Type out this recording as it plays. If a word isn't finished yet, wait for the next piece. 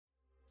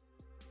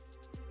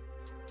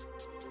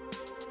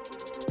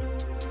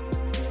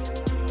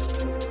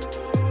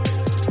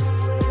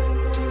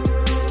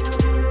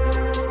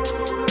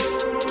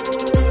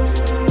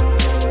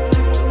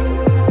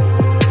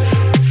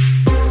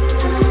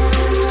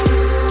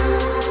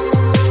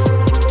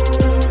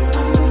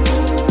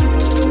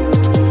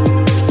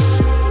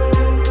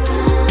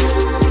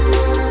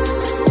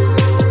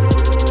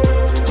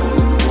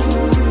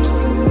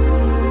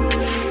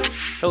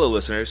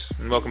listeners,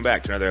 and welcome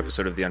back to another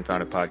episode of the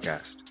Unfounded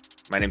Podcast.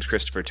 My name's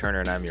Christopher Turner,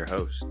 and I'm your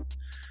host.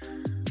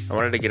 I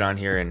wanted to get on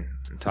here and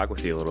talk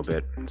with you a little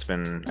bit. It's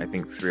been, I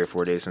think, 3 or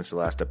 4 days since the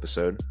last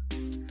episode.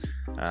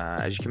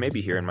 As you can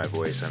maybe hear in my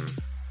voice, I'm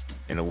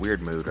in a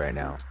weird mood right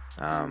now.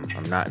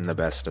 I'm not in the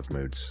best of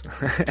moods.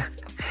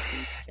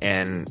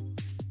 And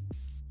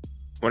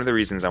one of the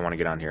reasons I want to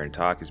get on here and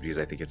talk is because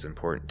I think it's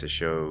important to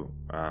show,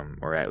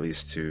 or at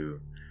least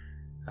to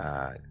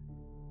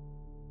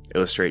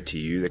illustrate to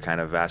you the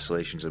kind of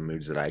vacillations of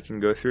moods that I can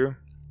go through,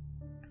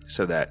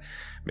 so that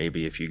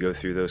maybe if you go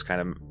through those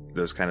kind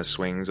of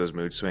swings, those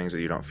mood swings, that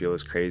you don't feel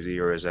as crazy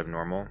or as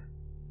abnormal.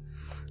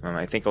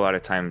 I think a lot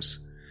of times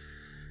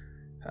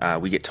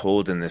we get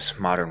told in this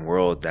modern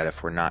world that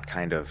if we're not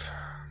kind of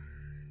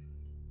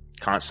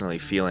constantly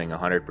feeling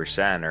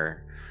 100%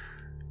 or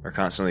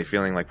constantly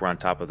feeling like we're on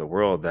top of the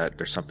world, that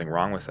there's something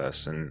wrong with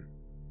us. And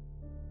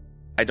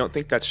I don't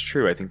think that's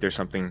true. I think there's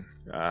something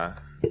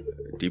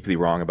deeply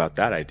wrong about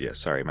that idea.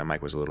 Sorry, my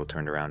mic was a little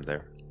turned around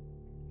there.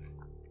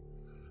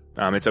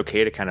 It's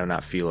okay to kind of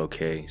not feel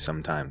okay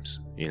sometimes,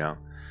 you know.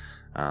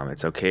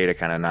 It's okay to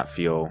kind of not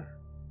feel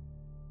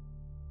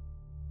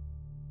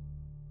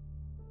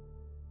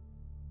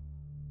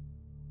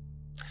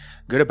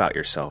good about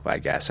yourself, I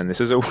guess. And this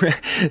is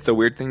it's a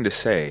weird thing to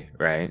say,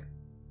 right?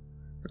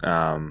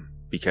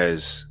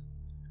 Because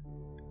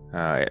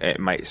it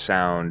might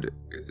sound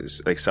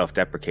like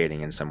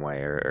self-deprecating in some way,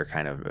 or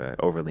kind of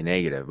overly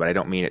negative, but I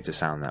don't mean it to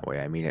sound that way.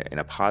 I mean it in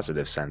a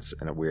positive sense,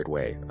 in a weird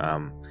way.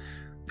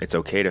 It's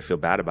okay to feel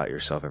bad about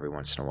yourself every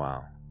once in a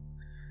while.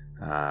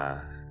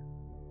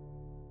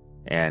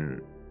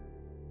 And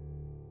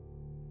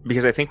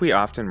because I think we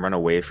often run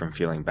away from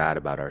feeling bad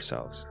about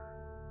ourselves.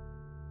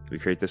 We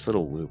create this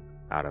little loop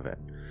out of it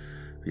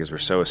because we're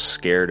so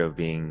scared of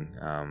being,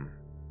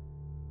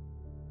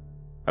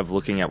 of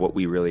looking at what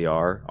we really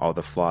are, all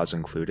the flaws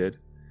included,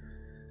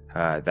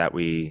 that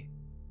we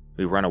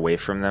run away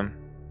from them,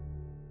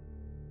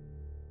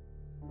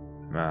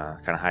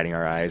 kind of hiding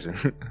our eyes,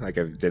 and like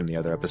I did in the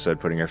other episode,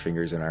 putting our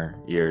fingers in our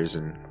ears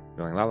and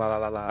going la la la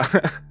la la,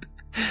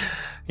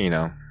 you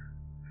know.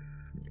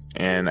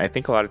 And I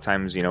think a lot of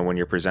times, you know, when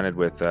you're presented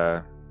with when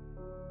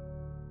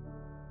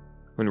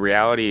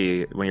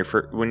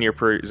you're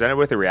presented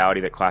with a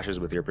reality that clashes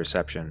with your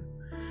perception,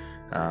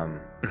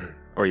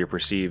 or your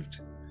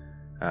perceived,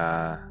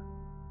 not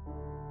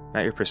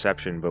your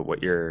perception, but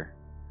what your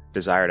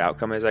desired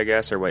outcome is, I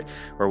guess, or what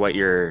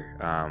your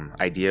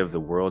idea of the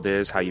world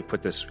is, how you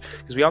put this,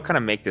 because we all kind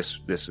of make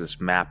this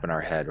map in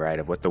our head, right,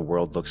 of what the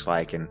world looks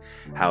like and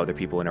how other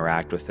people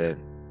interact with it,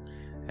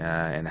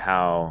 and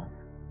how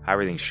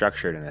everything's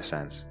structured in a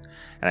sense.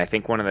 And I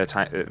think one of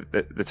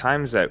the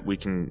times that we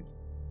can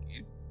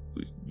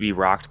be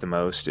rocked the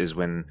most is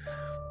when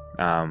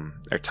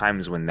are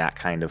times when that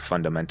kind of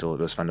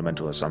those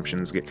fundamental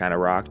assumptions get kind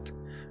of rocked,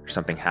 or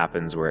something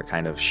happens where it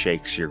kind of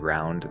shakes the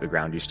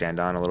ground you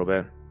stand on a little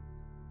bit.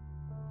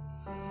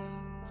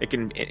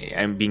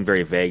 I'm being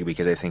very vague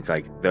because I think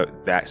like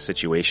that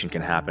situation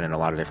can happen in a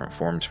lot of different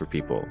forms for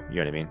people. You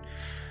know what I mean?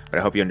 But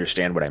I hope you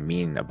understand what I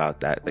mean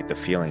about that, like the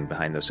feeling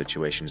behind those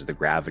situations, the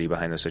gravity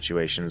behind those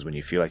situations, when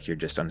you feel like you're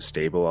just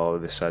unstable, all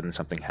of a sudden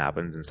something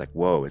happens and it's like,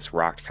 whoa, it's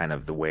rocked kind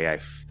of the way I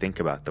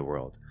think about the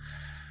world.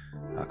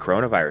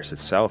 Coronavirus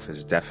itself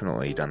has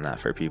definitely done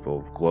that for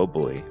people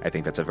globally. I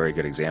think that's a very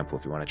good example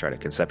if you want to try to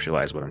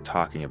conceptualize what I'm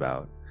talking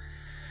about.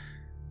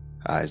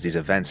 Is these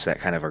events that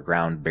kind of are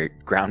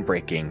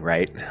groundbreaking,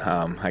 right?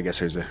 I guess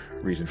there's a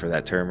reason for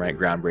that term, right?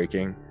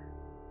 Groundbreaking.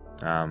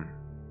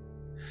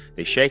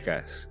 They shake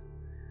us,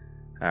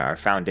 our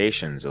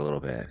foundations a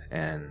little bit,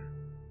 and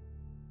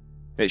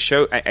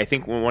I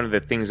think one of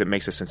the things that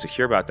makes us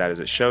insecure about that is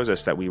it shows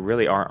us that we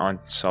really aren't on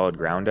solid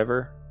ground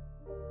ever.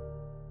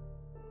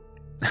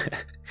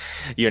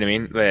 You know what I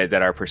mean?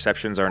 That our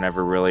perceptions are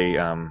never really,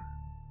 our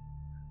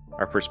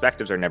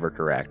perspectives are never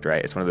correct,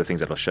 right? It's one of the things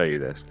that'll show you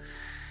this.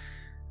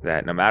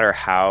 That no matter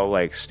how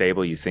like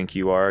stable you think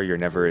you are, you're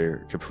never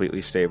completely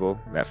stable.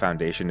 That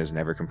foundation is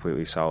never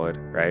completely solid,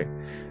 right?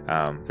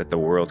 That the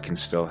world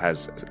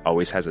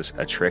always has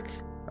a trick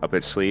up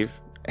its sleeve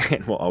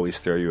and will always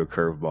throw you a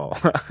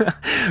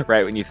curveball,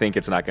 right? When you think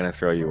it's not going to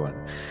throw you one,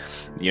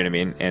 you know what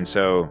I mean? And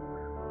so,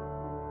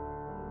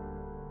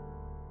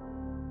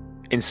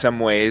 in some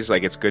ways,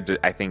 like it's good to,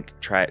 I think,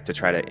 try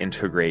to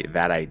integrate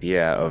that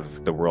idea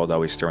of the world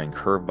always throwing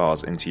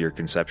curveballs into your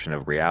conception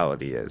of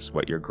reality is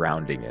what your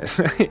grounding is.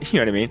 You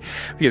know what I mean?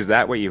 Because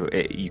that way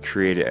you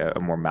create a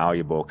more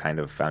malleable kind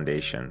of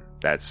foundation.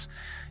 That's,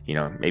 you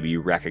know, maybe you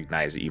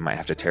recognize that you might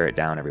have to tear it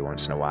down every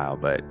once in a while,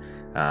 but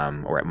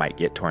or it might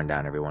get torn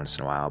down every once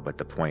in a while. But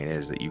the point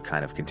is that you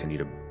kind of continue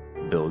to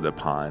build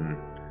upon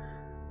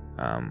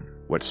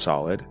what's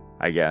solid,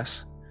 I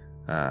guess,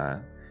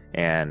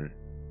 and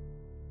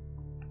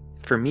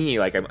for me,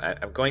 like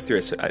I'm going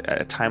through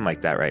a time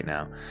like that right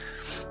now,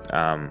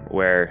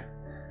 where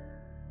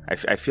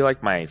I feel like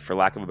for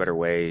lack of a better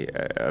way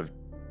of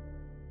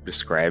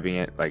describing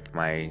it, like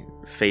my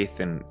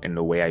faith in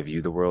the way I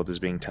view the world is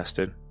being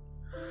tested.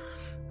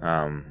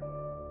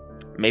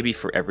 maybe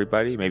for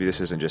everybody, maybe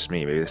this isn't just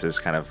me, maybe this is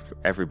kind of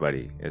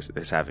everybody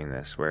is having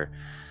this, where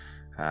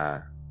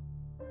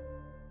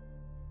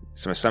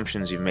some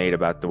assumptions you've made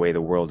about the way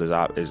the world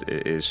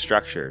is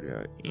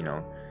structured,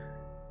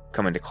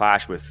 come into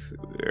clash with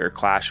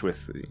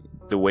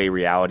the way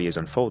reality is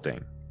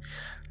unfolding.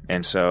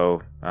 And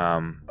so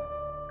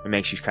it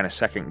makes you kind of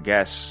second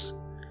guess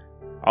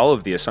all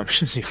of the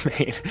assumptions you've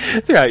made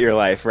throughout your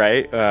life,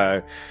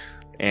 right?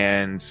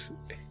 And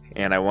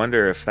I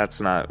wonder if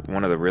that's not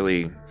one of the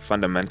really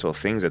fundamental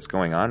things that's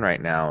going on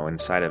right now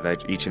inside of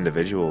each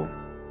individual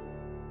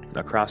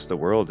across the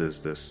world,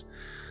 is this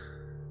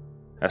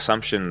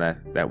assumption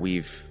that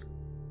we've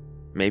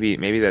maybe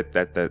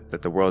that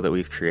the world that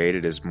we've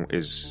created is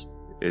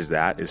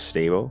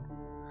stable.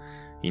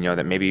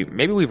 That maybe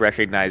we've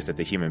recognized that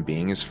the human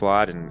being is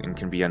flawed and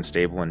can be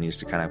unstable and needs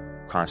to kind of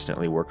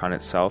constantly work on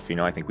itself.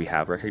 I think we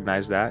have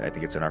recognized that. I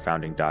think it's in our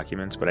founding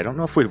documents, but I don't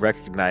know if we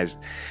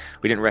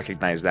didn't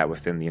recognize that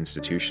within the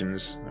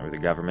institutions or the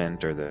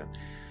government or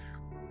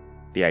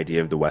the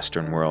idea of the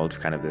Western world,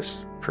 kind of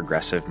this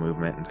progressive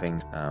movement and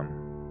things,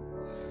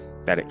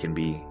 that it can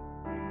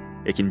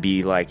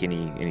be like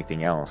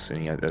anything else,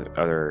 any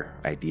other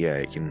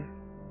idea.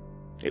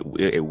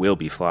 It will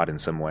be flawed in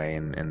some way,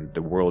 and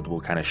the world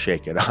will kind of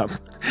shake it up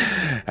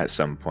at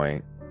some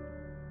point.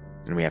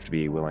 And we have to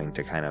be willing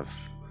to kind of...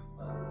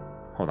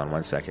 Hold on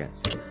 1 second.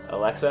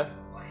 Alexa,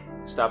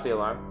 stop the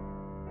alarm.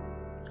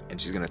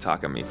 And she's going to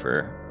talk at me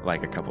for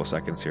like a couple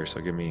seconds here, so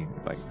give me,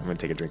 I'm going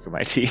to take a drink of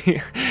my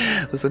tea.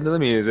 Listen to the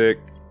music.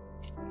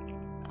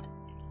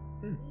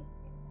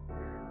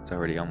 It's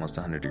already almost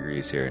 100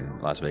 degrees here in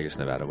Las Vegas,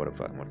 Nevada. What a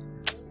fun...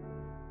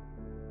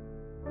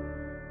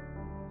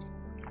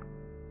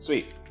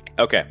 Sweet.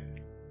 Okay.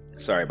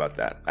 Sorry about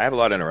that. I have a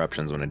lot of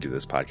interruptions when I do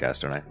this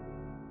podcast, don't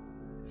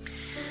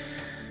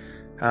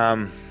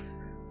I?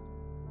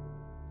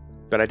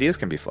 But ideas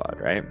can be flawed,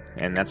 right?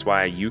 And that's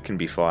why you can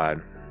be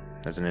flawed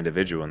as an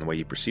individual in the way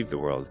you perceive the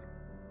world.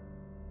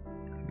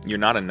 You're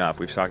not enough.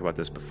 We've talked about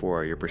this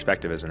before. Your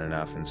perspective isn't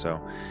enough. And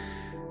so,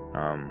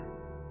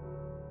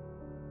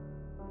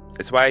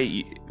 it's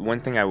why one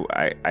thing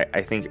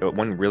I think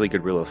one really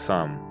good rule of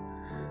thumb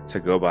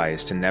to go by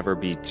is to never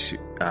be too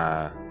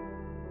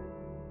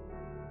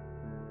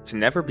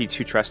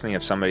trusting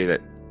of somebody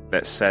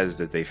that says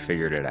that they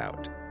figured it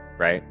out,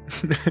 right?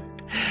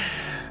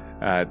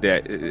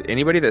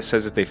 Anybody that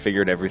says that they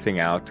figured everything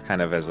out,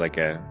 kind of as like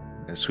a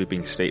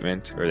sweeping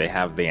statement, or they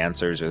have the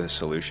answers or the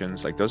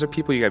solutions, like those are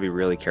people you gotta be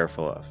really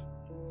careful of,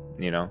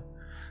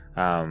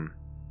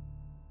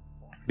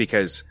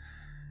 because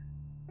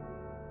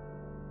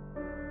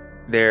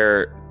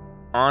they're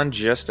on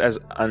just as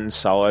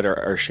unsolid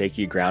or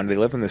shaky ground. They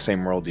live in the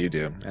same world you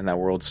do, and that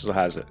world still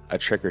has a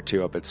trick or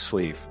two up its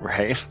sleeve,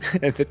 right?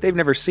 that they've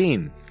never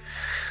seen.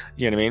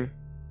 You know what I mean?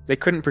 They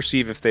couldn't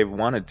perceive if they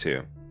wanted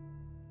to,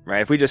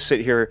 right? If we just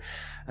sit here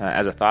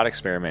as a thought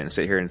experiment and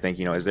sit here and think,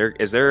 is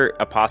there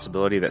a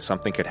possibility that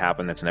something could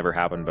happen that's never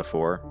happened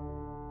before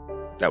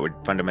that would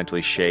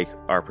fundamentally shake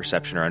our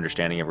perception or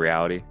understanding of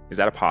reality? Is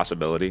that a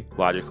possibility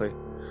logically?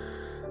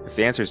 If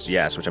the answer is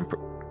yes, which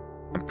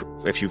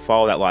if you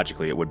follow that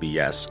logically, it would be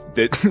yes.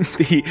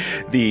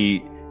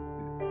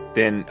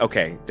 Then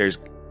okay, there's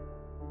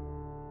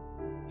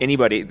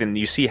anybody. Then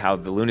you see how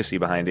the lunacy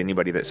behind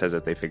anybody that says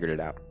that they figured it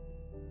out,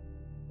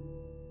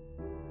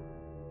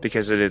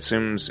 because it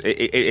assumes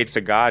it's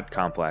a God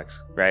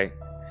complex, right?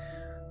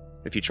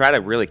 If you try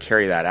to really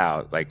carry that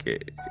out,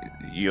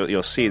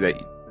 you'll see that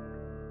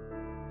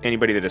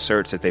anybody that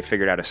asserts that they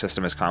figured out a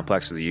system as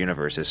complex as the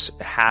universe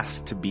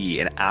has to be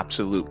an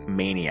absolute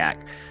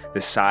maniac, the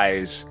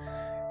size.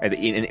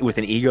 With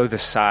an ego the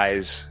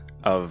size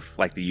of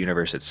the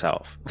universe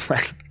itself,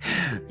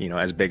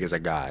 as big as a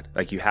god.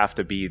 You have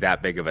to be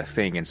that big of a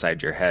thing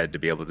inside your head to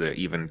be able to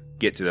even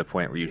get to the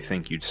point where you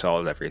think you'd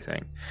solved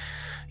everything.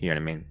 You know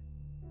what I mean?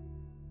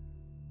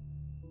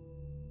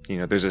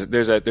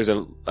 There's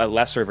a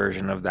lesser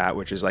version of that,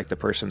 which is the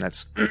person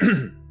that's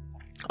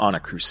on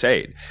a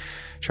crusade,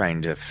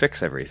 trying to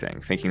fix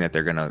everything, thinking that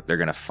they're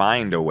gonna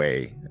find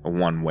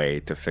one way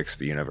to fix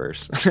the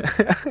universe.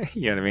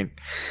 You know what I mean?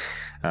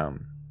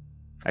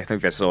 I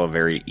think that's still a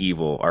very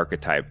evil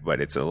archetype,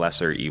 but it's a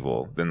lesser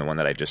evil than the one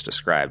that I just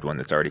described, one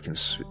that's already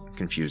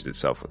confused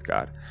itself with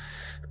God.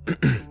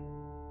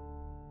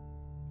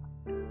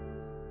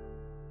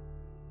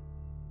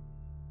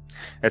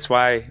 That's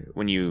why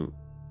when you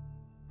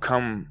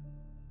come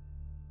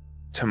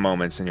to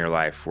moments in your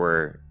life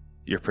where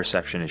your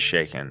perception is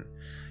shaken,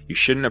 you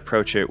shouldn't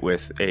approach it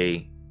with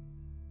a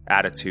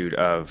attitude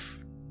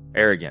of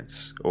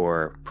arrogance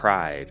or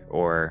pride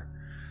or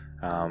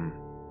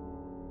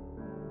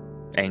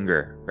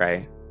anger,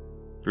 right?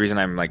 The reason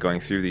I'm going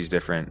through these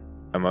different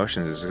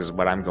emotions is because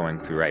what I'm going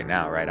through right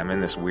now, right? I'm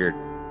in this weird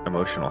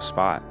emotional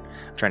spot.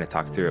 I'm trying to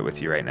talk through it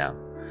with you right now,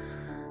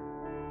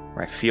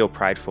 where I feel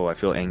prideful, I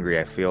feel angry,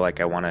 I feel like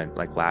I want to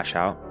lash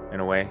out in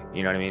a way,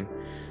 you know what I mean?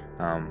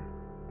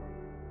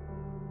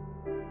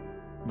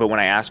 But when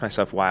I ask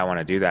myself why I want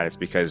to do that, it's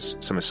because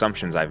some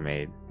assumptions I've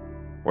made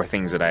or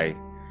things that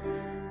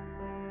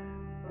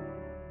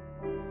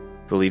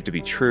believe to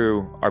be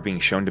true are being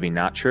shown to be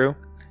not true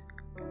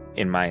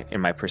in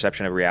my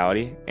perception of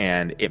reality,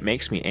 and it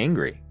makes me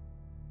angry.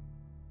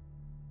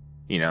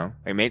 You know,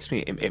 it makes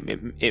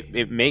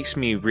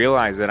me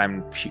realize that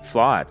I'm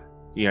flawed.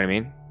 You know what I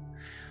mean?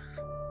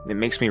 It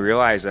makes me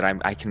realize that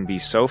I can be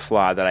so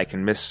flawed that I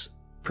can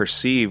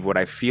misperceive what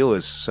I feel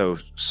is so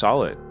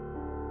solid.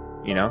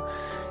 You know,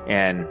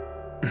 and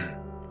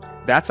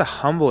that's a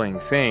humbling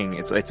thing.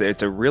 It's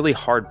a really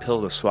hard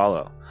pill to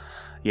swallow.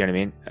 You know what I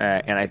mean?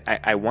 And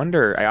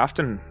I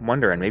often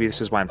wonder, and maybe this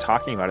is why I'm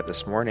talking about it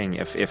this morning,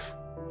 if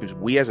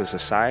we as a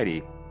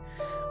society,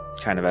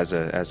 kind of as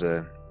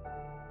a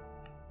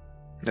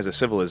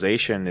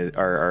civilization,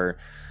 are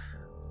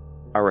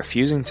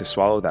refusing to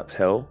swallow that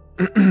pill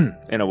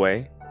in a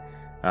way.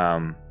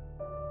 I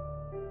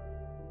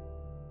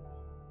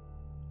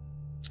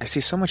see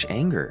so much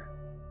anger.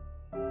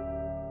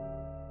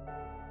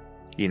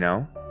 You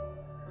know?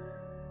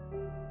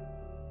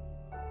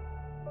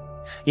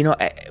 You know,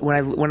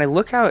 when I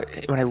look at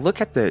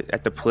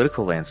the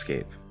political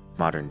landscape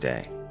modern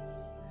day,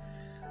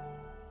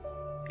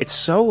 it's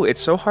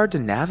so hard to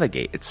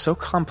navigate. It's so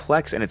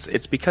complex, and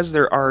it's because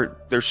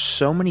there's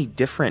so many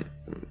different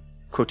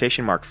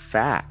quotation mark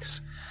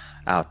facts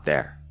out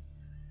there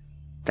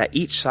that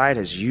each side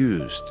has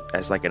used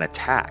as like an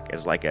attack,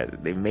 as like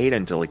they've made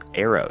into like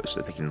arrows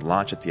that they can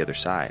launch at the other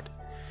side.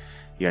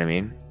 You know what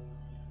I mean?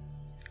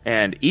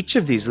 And each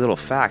of these little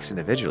facts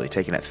individually,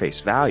 taken at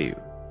face value,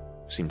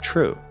 seem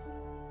true.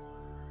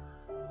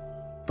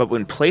 But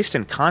when placed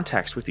in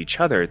context with each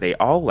other, they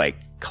all like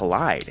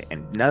collide,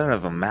 and none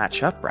of them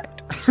match up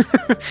right.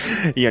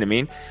 You know what I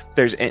mean?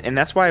 And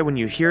that's why when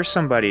you hear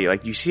somebody,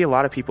 like you see a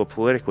lot of people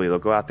politically, they'll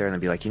go out there and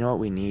they'll be like, you know what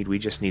we need? We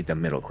just need the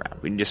middle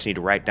ground. We just need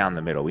right down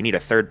the middle. We need a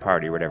third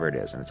party, whatever it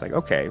is. And it's like,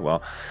 okay,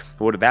 well,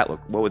 what would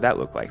that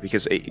look like?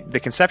 Because the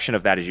conception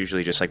of that is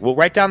usually just like, well,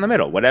 right down the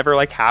middle, whatever,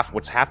 like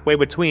what's halfway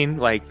between,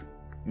 like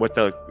what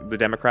the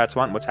Democrats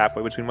want, what's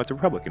halfway between what the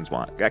Republicans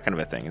want, that kind of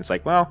a thing. And it's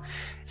like, well,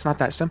 it's not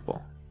that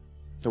simple.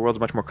 The world's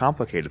much more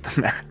complicated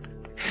than that.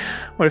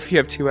 What if you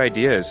have two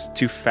ideas,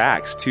 two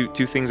facts, two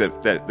things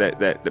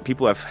that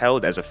people have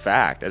held as a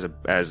fact, as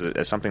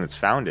something that's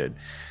founded,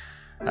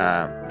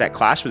 that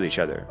clash with each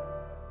other?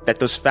 That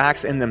those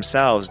facts in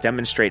themselves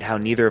demonstrate how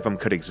neither of them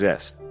could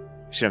exist.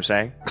 You see what I'm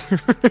saying?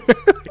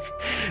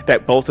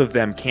 That both of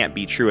them can't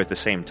be true at the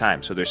same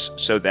time. So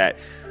that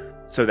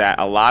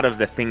a lot of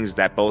the things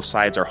that both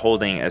sides are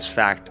holding as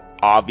fact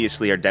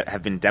obviously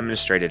have been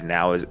demonstrated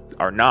now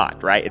are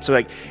not, right? It's so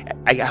like,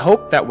 I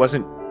hope that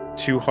wasn't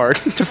too hard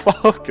to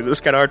follow, because it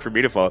was kind of hard for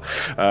me to follow.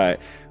 I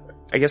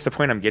guess the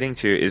point I'm getting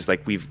to is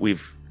like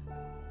we've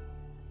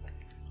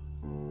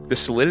the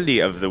solidity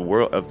of the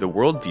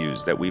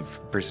worldviews that we've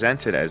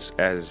presented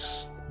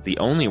as the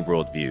only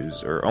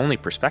worldviews or only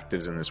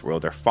perspectives in this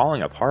world are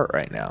falling apart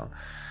right now.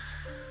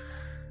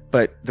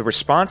 But the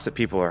response that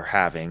people are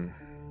having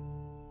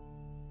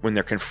when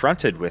they're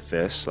confronted with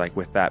this, like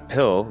with that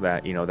pill,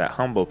 that, you know, that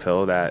humble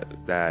pill,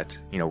 that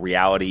you know,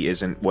 reality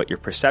isn't what your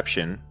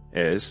perception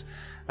is,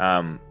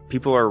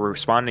 people are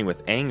responding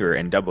with anger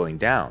and doubling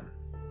down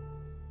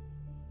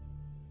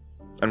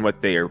on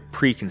what their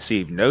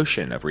preconceived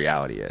notion of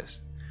reality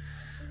is.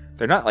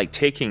 They're not like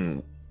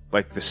taking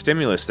like the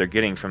stimulus they're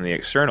getting from the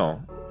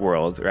external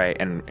world, right,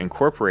 and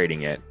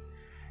incorporating it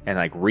and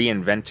like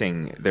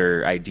reinventing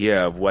their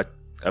idea of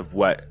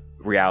what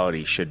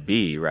reality should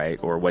be, right,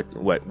 or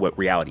what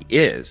reality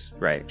is,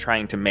 right,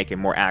 trying to make a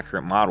more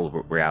accurate model of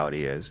what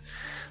reality is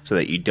so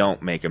that you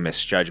don't make a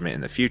misjudgment in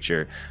the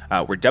future.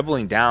 We're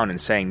doubling down and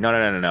saying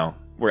no.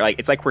 We're like,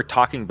 it's like we're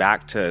talking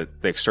back to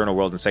the external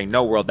world and saying,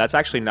 no, world, that's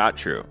actually not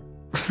true.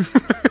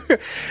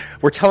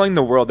 We're telling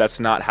the world that's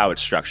not how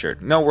it's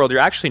structured. No, world,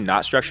 you're actually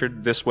not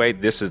structured this way.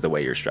 This is the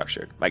way you're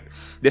structured. Like,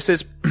 this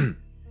is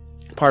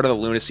part of the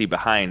lunacy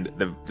behind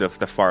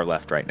the far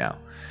left right now.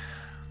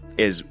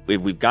 Is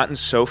we've gotten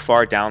so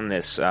far down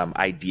this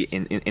idea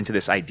into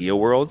this ideal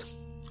world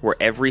where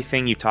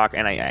everything you talk,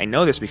 and I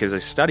know this because I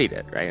studied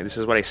it, right? This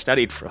is what I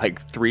studied for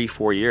like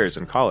 3-4 years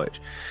in college.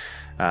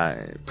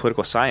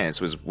 Political science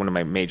was one of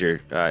my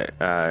majors,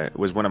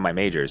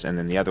 and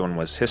then the other one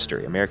was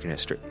history, American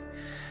history.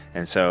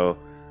 And so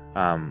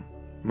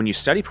when you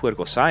study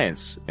political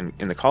science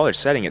in the college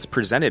setting, it's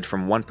presented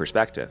from one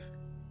perspective.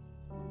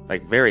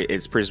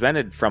 It's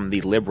presented from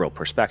the liberal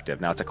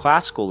perspective. Now, it's a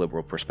classical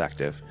liberal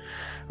perspective,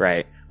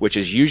 right? Which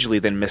is usually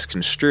then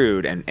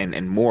misconstrued and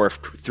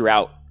morphed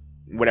throughout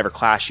whatever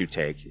class you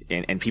take.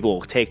 And people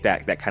will take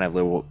that kind of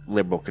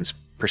liberal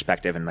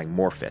perspective and like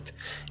morph it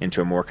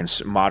into a more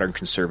modern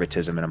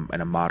conservatism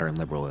and a modern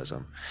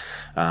liberalism.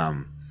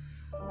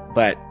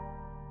 But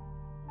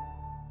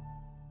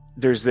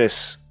there's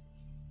this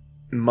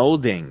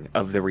molding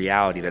of the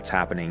reality that's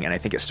happening, and I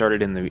think it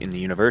started in the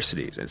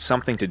universities. It's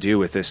something to do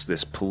with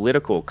this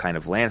political kind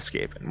of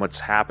landscape and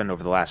what's happened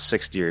over the last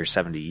 60 or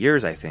 70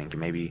 years, I think,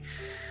 maybe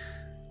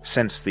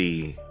since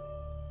I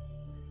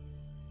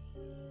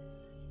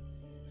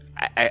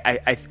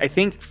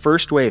think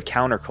first wave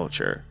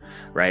counterculture,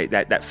 right?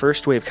 That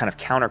first wave kind of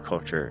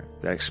counterculture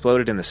that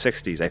exploded in the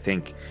 60s, I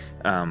think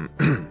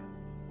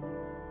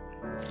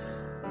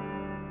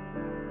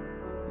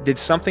did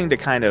something to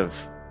kind of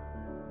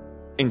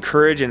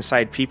encourage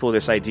inside people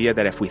this idea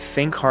that if we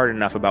think hard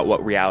enough about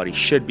what reality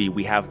should be,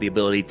 we have the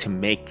ability to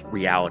make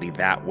reality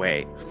that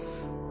way.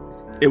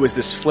 It was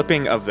this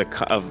flipping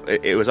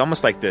it was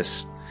almost like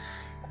this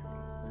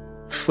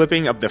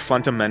flipping of the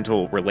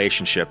fundamental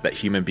relationship that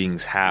human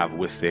beings have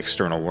with the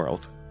external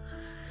world.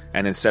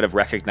 And instead of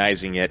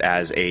recognizing it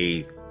as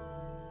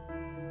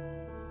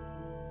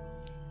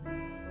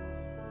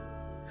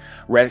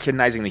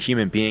recognizing the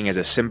human being as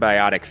a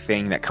symbiotic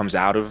thing that comes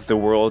out of the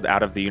world,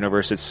 out of the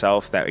universe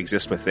itself, that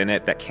exists within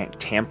it, that can't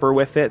tamper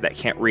with it, that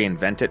can't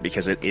reinvent it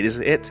because it is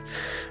it,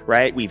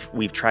 right?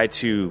 We've tried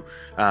to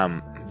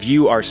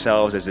view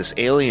ourselves as this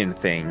alien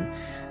thing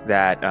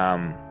that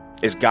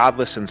is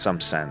godless in some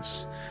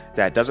sense,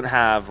 that doesn't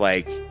have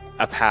like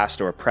a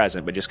past or a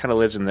present, but just kind of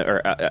lives in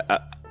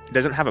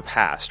doesn't have a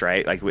past,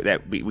 right? Like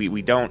that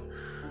we don't.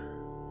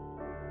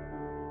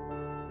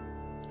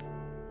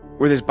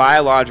 We're this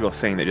biological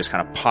thing that just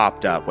kind of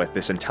popped up with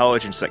this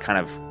intelligence that kind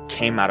of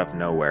came out of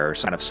nowhere,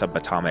 some kind of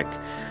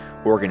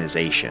subatomic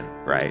organization,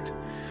 right?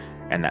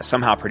 And that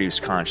somehow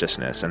produced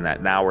consciousness, and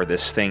that now we're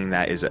this thing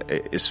that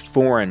is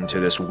foreign to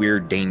this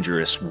weird,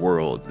 dangerous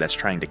world that's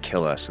trying to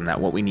kill us, and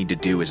that what we need to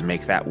do is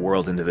make that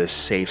world into this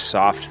safe,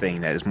 soft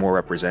thing that is more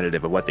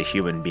representative of what the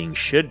human being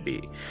should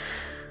be.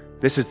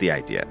 This is the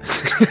idea,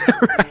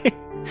 right?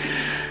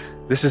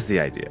 This is the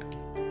idea.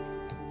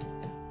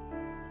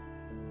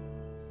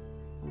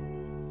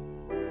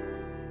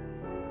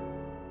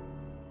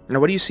 Now,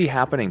 what do you see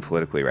happening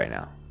politically right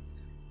now,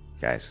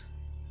 guys?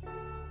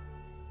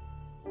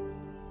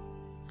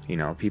 You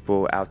know,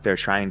 people out there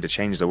trying to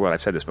change the world.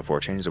 I've said this before,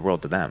 change the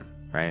world to them,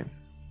 right?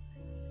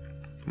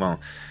 Well,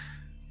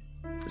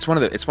 it's one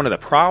of the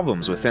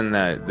problems within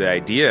the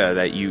idea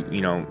that you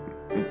know,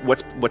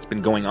 what's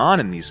been going on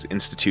in these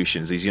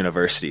institutions, these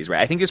universities, right?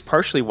 I think it's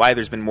partially why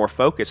there's been more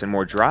focus and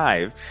more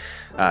drive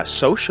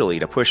socially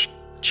to push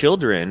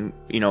children,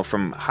 you know,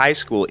 from high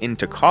school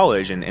into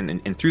college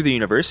and through the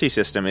university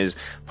system, is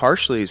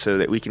partially so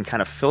that we can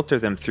kind of filter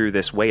them through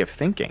this way of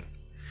thinking,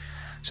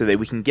 so that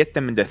we can get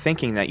them into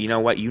thinking that, you know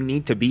what, you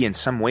need to be in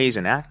some ways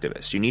an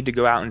activist. You need to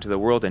go out into the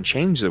world and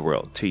change the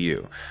world to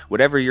you,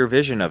 whatever your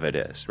vision of it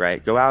is,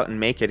 right? Go out and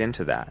make it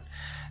into that.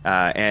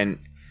 And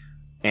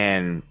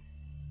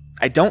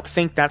I don't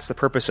think that's the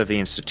purpose of the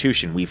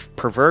institution. We've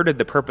perverted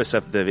the purpose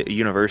of the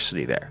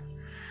university there.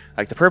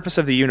 Like, the purpose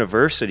of the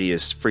university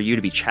is for you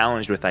to be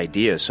challenged with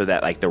ideas, so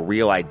that like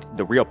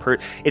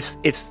it's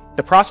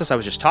the process I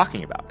was just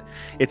talking about.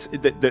 It's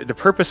the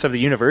purpose of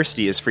the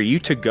university is for you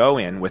to go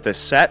in with a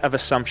set of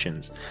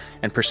assumptions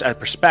and a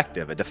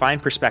perspective, a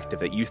defined perspective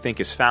that you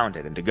think is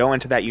founded, and to go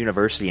into that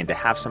university and to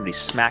have somebody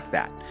smack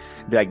that,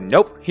 be like,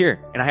 nope,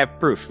 here, and I have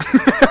proof.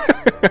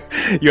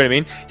 You know what I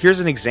mean? Here's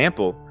an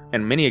example,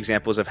 and many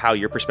examples of how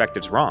your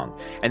perspective's wrong.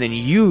 And then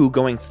you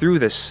going through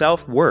the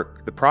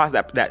self-work,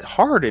 that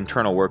hard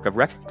internal work of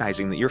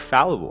recognizing that you're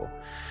fallible,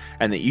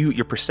 and that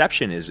your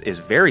perception is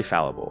very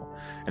fallible,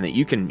 and that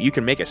you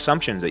can make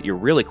assumptions, that you're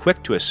really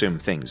quick to assume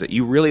things, that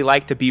you really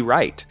like to be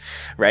right?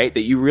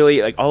 That you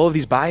really like all of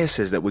these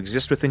biases that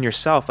exist within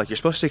yourself. Like, you're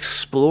supposed to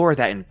explore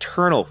that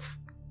internal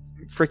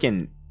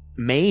freaking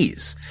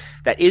maze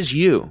that is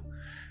you.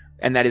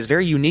 And that is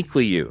very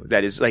uniquely you.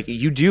 That is like,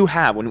 you do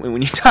have,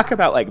 when you talk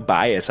about like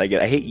bias, I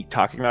hate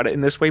talking about it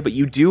in this way, but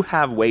you do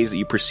have ways that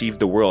you perceive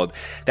the world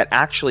that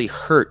actually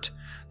hurt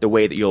the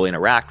way that you'll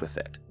interact with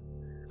it.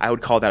 I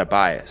would call that a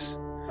bias,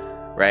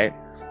 right?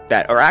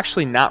 That are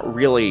actually not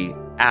really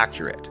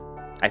accurate.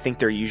 I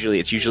think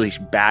it's usually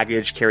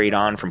baggage carried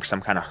on from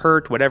some kind of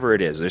hurt, whatever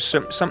it is. There's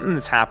something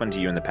that's happened to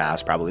you in the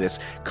past, probably, that's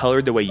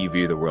colored the way you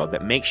view the world,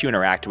 that makes you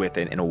interact with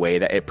it in a way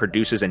that it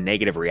produces a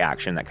negative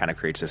reaction that kind of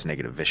creates this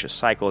negative vicious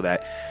cycle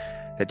that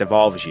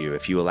devolves you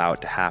if you allow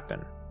it to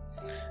happen.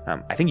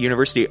 I think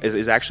university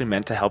is actually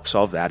meant to help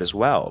solve that as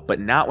well, but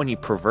not when you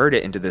pervert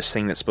it into this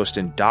thing that's supposed to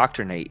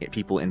indoctrinate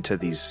people into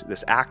this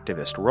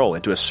activist role,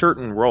 into a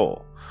certain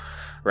role,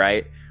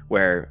 right?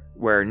 Where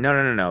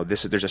no,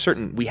 there's a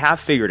certain, we have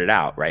figured it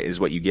out, right? Is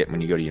what you get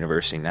when you go to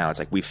university now. It's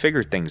like, we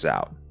figured things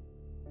out.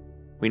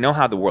 We know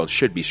how the world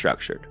should be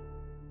structured,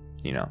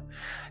 you know?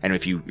 And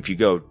if you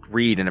go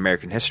read an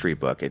American history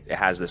book, it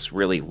has this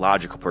really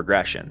logical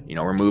progression. You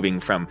know, we're moving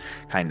from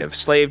kind of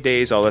slave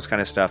days, all this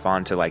kind of stuff,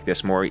 onto like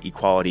this more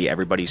equality,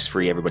 everybody's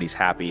free, everybody's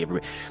happy.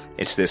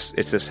 It's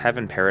this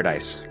heaven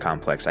paradise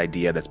complex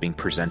idea that's being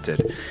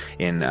presented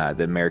in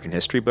the American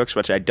history books,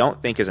 which I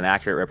don't think is an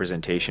accurate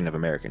representation of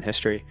American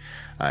history.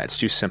 It's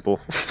too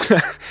simple.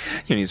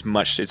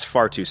 It's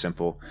far too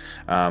simple.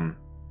 And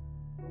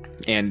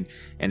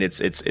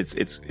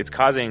it's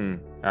causing,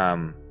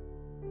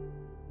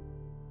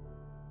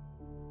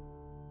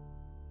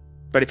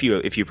 but if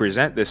you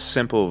present this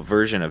simple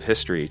version of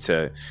history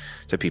to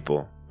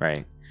people,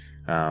 right?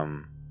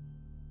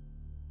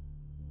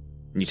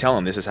 You tell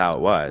them this is how it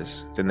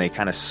was, then they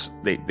kind of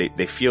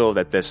they feel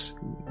that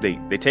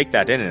they take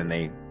that in, and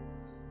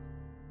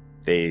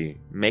they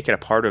make it a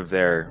part of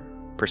their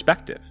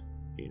perspective,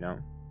 you know?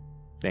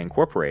 They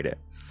incorporate it.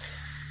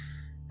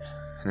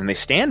 And then they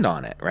stand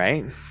on it,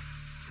 right?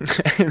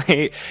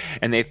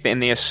 and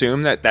they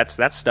assume that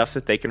that's stuff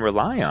that they can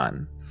rely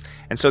on.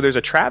 And so there's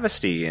a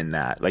travesty in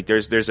that. Like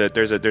there's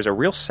a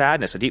real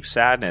sadness, a deep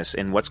sadness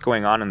in what's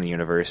going on in the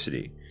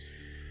university.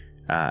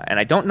 And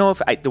I don't know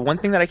if the one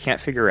thing that I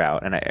can't figure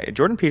out, and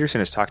Jordan Peterson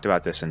has talked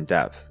about this in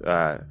depth,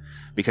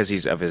 because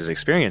he's of his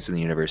experience in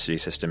the university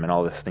system and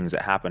all the things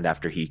that happened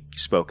after he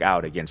spoke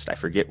out against, I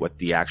forget what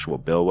the actual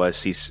bill was,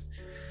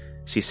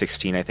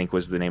 C-16, I think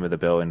was the name of the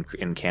bill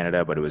in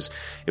Canada, but it was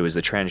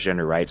the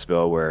transgender rights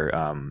bill where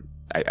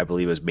I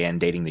believe it was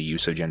mandating the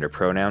use of gender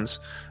pronouns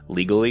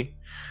legally,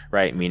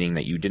 right? Meaning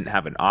that you didn't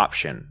have an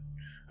option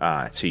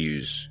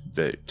to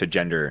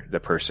gender the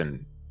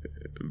person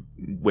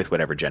with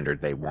whatever gender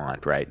they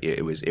want, right?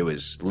 It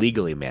was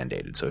legally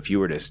mandated. So if you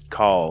were to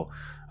call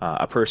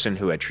a person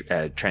who had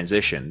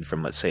transitioned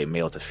from, let's say,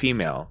 male to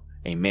female,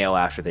 a male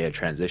after they had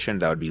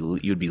transitioned,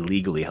 you'd be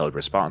legally held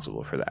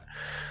responsible for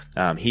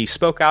that. He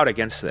spoke out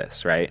against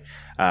this, right?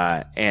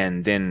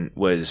 And then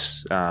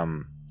was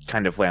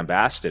kind of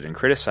lambasted and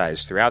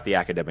criticized throughout the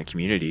academic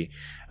community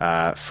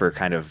for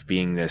kind of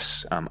being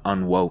this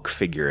unwoke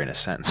figure in a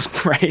sense,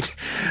 right?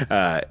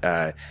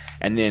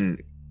 And then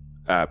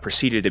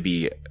proceeded to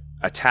be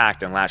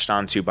attacked and latched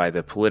onto by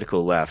the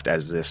political left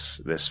as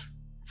this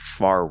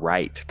far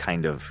right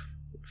kind of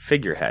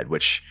figurehead,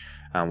 which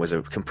was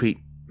a complete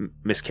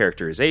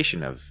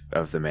mischaracterization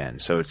of the man.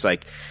 So it's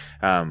like,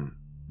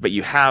 but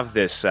you have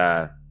this.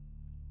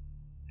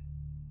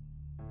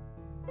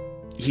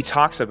 He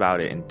talks about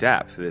it in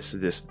depth.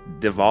 This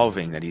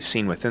devolving that he's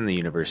seen within the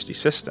university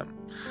system.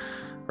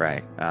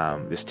 Right.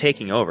 This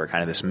taking over,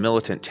 kind of this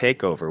militant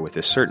takeover with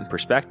this certain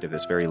perspective,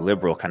 this very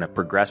liberal kind of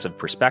progressive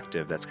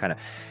perspective that's kind of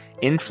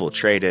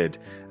infiltrated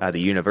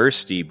the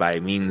university by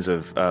means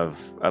of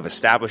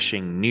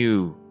establishing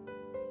new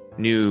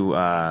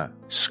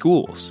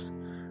schools,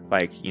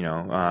 like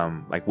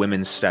like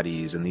women's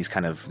studies and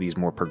these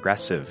more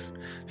progressive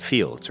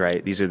fields,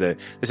 right? This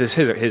is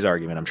his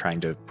argument. I'm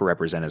trying to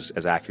represent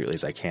as accurately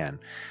as I can.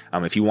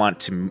 If you want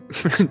to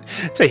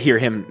to hear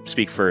him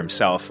speak for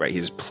himself, right? He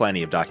has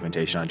plenty of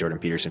documentation on Jordan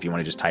Peterson. If you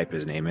want to just type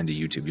his name into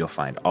YouTube, you'll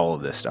find all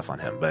of this stuff on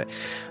him. But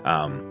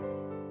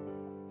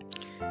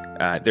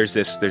there's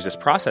this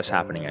process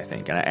happening, I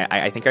think, and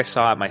I think I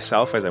saw it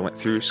myself as I went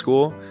through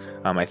school.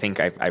 I think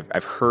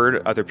I've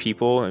heard other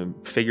people and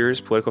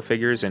political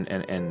figures, and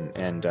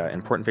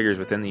important figures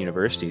within the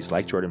universities,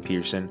 like Jordan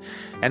Peterson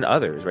and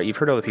others. Right? You've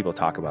heard other people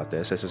talk about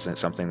this. This isn't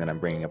something that I'm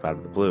bringing up out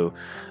of the blue.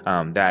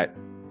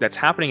 That's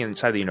happening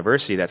inside the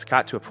university. That's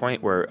got to a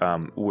point where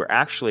we're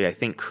actually, I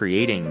think,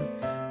 creating.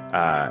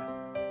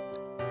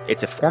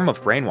 It's a form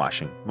of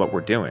brainwashing what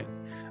we're doing.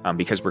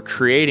 Because we're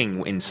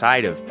creating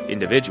inside of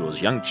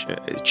individuals, young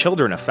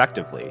children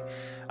effectively,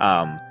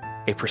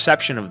 a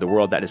perception of the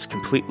world that is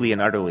completely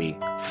and utterly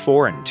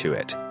foreign to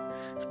it,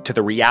 to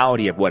the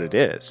reality of what it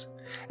is.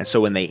 And so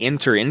when they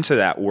enter into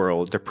that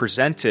world, they're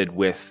presented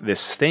with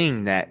this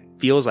thing that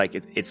feels like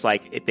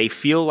they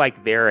feel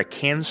like they're a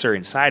cancer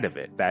inside of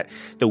it, that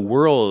the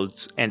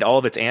world and all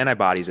of its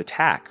antibodies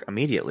attack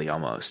immediately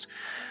almost.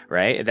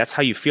 Right? That's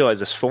how you feel as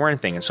this foreign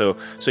thing. And so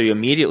you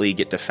immediately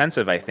get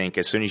defensive, I think,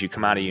 as soon as you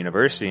come out of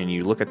university and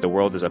you look at the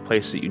world as a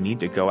place that you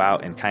need to go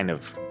out and kind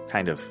of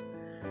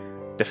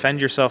defend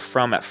yourself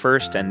from at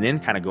first, and then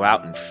kind of go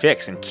out and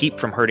fix and keep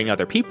from hurting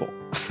other people.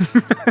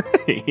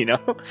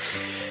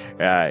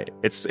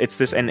 It's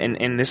this,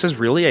 and this is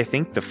really, I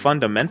think, the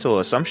fundamental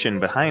assumption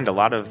behind a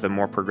lot of the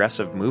more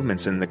progressive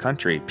movements in the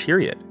country,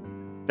 period.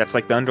 That's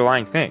like the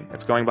underlying thing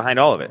that's going behind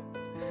all of it.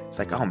 It's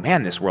like, oh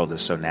man, this world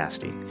is so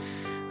nasty.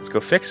 Let's go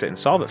fix it and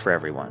solve it for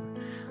everyone.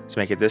 Let's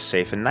make it this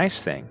safe and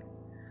nice thing.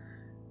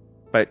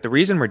 But the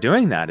reason we're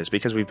doing that is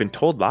because we've been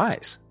told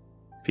lies,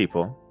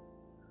 people.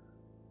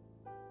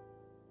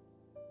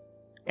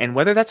 And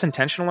whether that's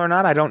intentional or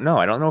not, I don't know.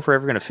 I don't know if we're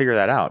ever going to figure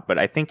that out. But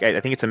I think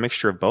it's a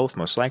mixture of both,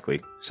 most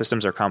likely.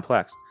 Systems are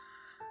complex.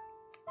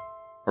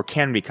 Or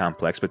can be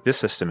complex, but this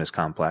system is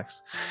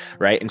complex.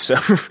 Right? And so...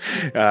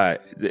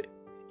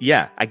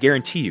 yeah, I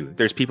guarantee you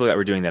there's people that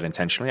were doing that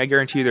intentionally. I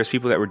guarantee you there's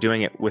people that were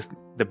doing it with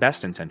the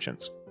best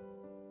intentions.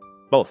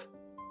 Both.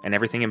 And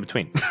everything in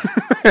between.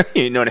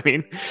 You know what I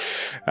mean?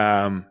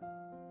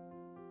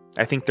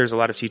 I think there's a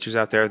lot of teachers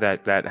out there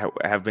that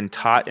have been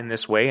taught in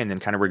this way and then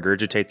kind of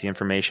regurgitate the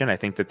information. I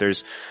think that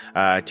there's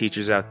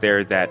teachers out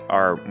there that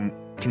are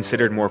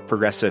considered more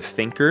progressive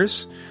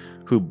thinkers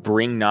who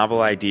bring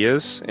novel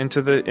ideas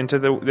into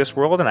this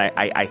world. And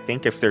I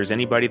think if there's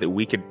anybody that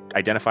we could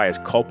identify as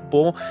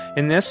culpable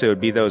in this, it would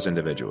be those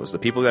individuals. The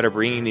people that are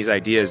bringing these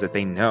ideas that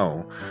they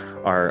know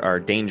are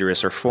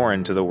dangerous or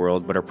foreign to the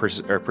world, but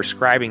are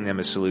prescribing them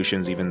as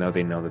solutions, even though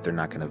they know that they're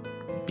not going to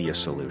be a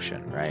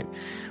solution, right?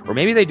 Or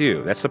maybe they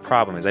do. That's the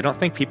problem. Is I don't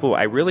think people.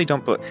 I really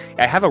don't.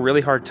 I have a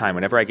really hard time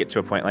whenever I get to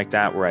a point like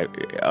that where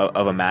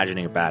of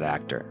imagining a bad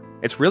actor.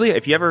 It's really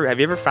have you ever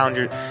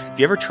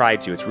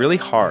tried to? It's really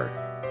hard.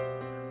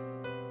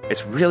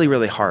 It's really,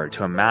 really hard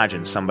to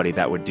imagine somebody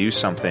that would do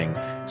something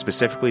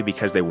specifically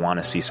because they want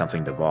to see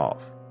something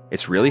devolve.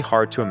 It's really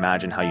hard to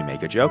imagine how you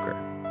make a Joker,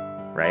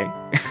 right?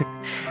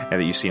 And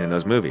that you've seen in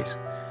those movies.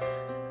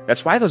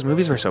 That's why those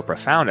movies were so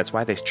profound. That's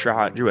why they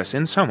drew us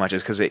in so much,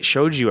 is because it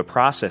showed you a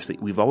process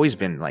that we've always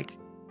been like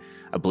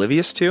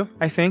oblivious to,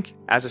 I think,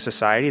 as a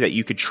society, that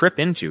you could trip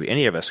into.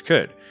 Any of us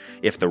could.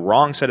 If the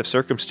wrong set of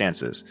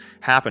circumstances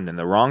happened in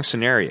the wrong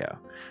scenario,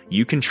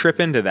 you can trip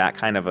into that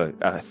kind of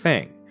a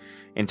thing,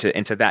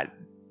 into that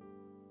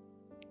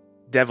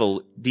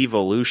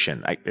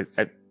devolution.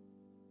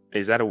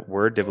 Is that a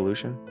word,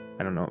 devolution?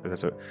 I don't know if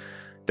that's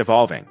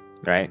devolving,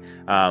 right?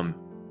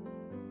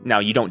 Now,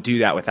 you don't do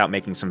that without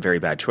making some very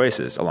bad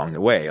choices along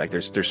the way. Like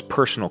there's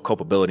personal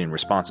culpability and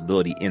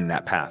responsibility in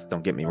that path.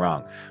 Don't get me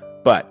wrong,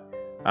 but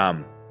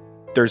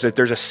there's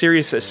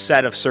a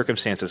set of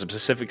circumstances, a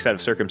specific set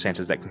of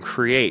circumstances that can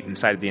create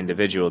inside of the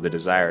individual the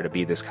desire to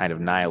be this kind of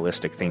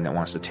nihilistic thing that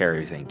wants to tear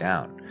everything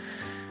down.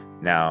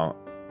 Now,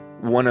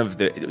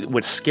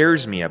 what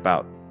scares me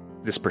about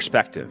this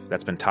perspective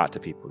that's been taught to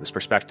people, this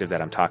perspective that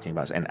I'm talking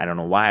about, and I don't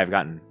know why I've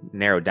gotten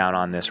narrowed down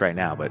on this right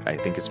now, but I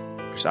think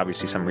there's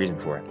obviously some reason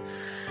for it.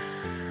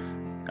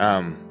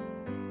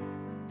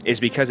 Is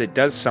because it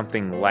does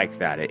something like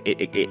that.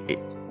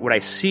 What I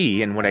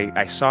see and what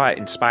I saw it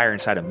inspire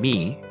inside of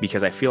me,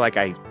 because I feel like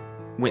I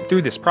went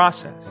through this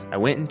process. I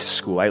went into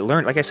school. I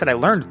learned, like I said, I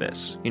learned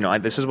this.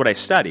 This is what I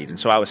studied, and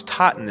so I was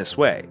taught in this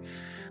way.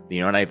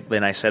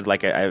 And I said,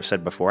 like I've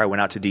said before, I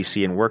went out to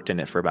DC and worked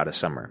in it for about a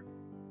summer,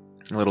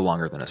 a little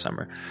longer than a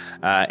summer,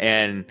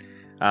 and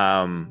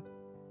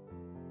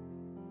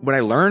what I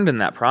learned in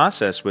that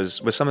process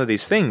was some of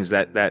these things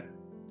that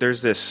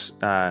there's this,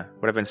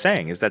 what I've been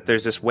saying is that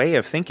there's this way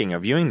of thinking,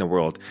 of viewing the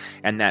world.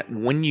 And that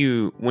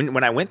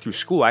when I went through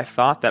school, I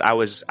thought that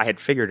I had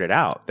figured it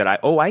out, that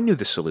I knew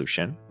the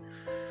solution.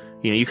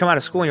 You come out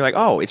of school and you're like,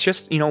 oh, it's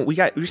just, we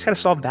just got to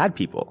solve bad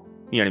people.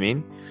 You know what I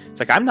mean? It's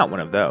like, I'm not one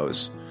of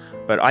those,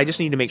 but I just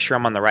need to make sure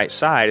I'm on the right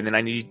side. And then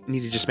I need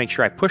to just make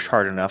sure I push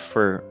hard enough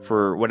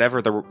for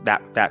whatever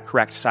that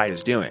correct side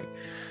is doing.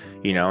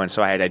 And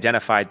so I had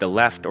identified the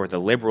left or the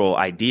liberal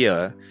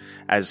idea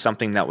as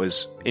something that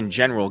was in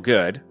general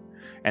good,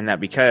 and that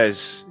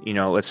because,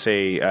 let's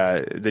say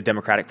the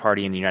Democratic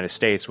Party in the United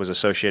States was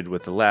associated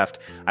with the left,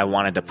 I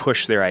wanted to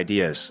push their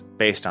ideas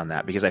based on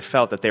that, because I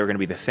felt that they were going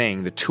to be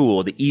the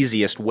tool, the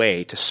easiest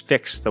way to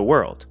fix the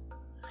world.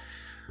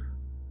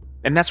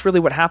 And that's really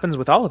what happens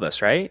with all of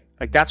us, right?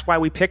 Like, that's why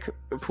we pick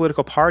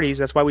political parties.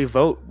 That's why we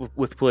vote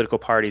with political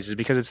parties, is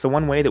because it's the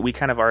one way that we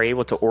kind of are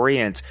able to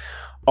orient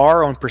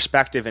our own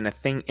perspective in a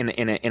thing, in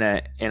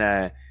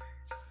a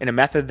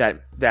method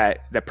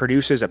that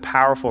produces a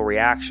powerful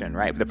reaction,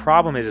 right? But the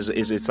problem is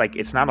it's like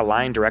it's not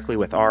aligned directly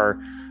with our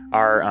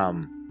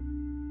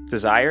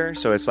desire.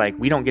 So it's like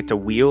we don't get to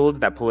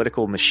wield that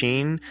political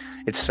machine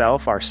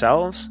itself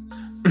ourselves,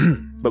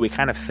 but we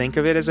kind of think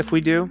of it as if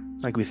we do.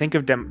 Like, we think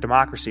of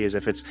democracy as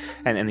if it's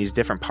and these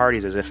different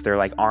parties as if they're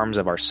like arms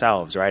of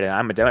ourselves, right? And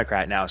I'm a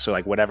Democrat now, so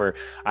like whatever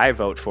I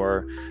vote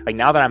for, like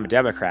now that I'm a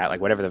Democrat,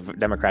 like whatever the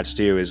Democrats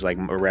do is like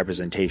a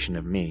representation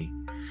of me.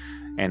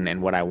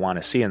 And what I want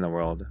to see in the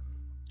world.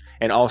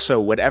 And also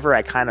whatever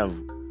I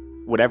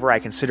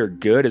consider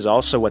good is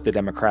also what the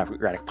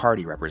Democratic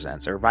Party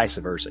represents, or vice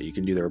versa. You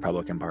can do the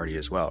Republican Party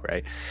as well,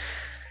 right?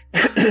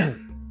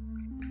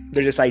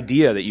 There's this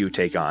idea that you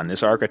take on,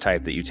 this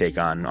archetype that you take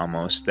on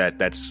almost,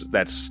 it's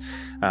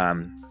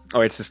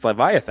this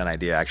Leviathan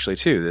idea actually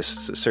too, this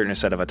certain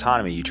set of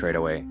autonomy you trade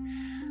away.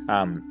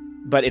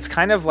 But it's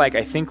kind of like,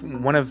 I think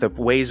one of the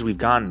ways we've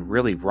gone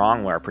really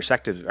wrong, where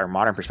our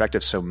modern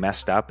perspective so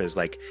messed up, is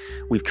like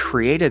we've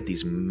created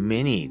these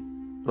mini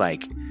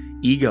like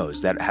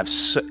egos that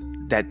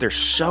that they're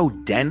so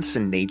dense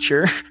in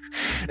nature.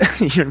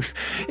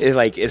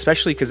 Like,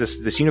 especially because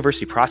this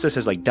university process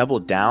has like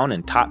doubled down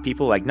and taught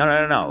people like,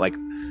 no, like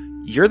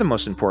you're the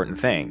most important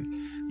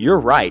thing. You're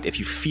right if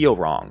you feel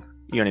wrong.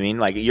 You know what I mean?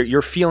 Like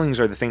your feelings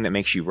are the thing that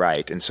makes you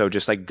right. And so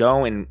just like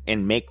go and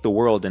make the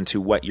world into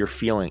what you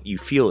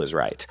feel is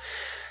right.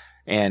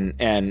 And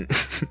and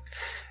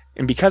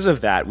because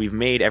of that, we've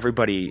made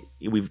everybody,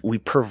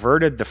 we've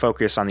perverted the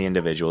focus on the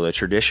individual, the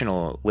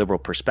traditional liberal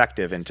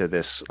perspective, into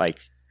this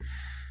like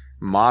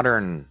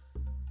modern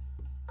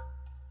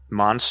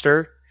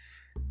monster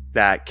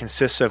that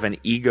consists of an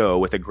ego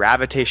with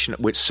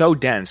which so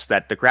dense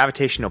that the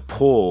gravitational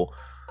pull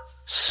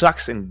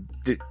sucks and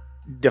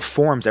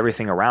deforms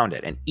everything around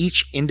it. And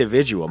each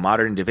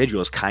modern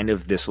individual is kind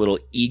of this little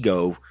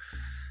ego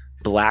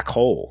black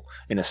hole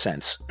in a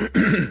sense.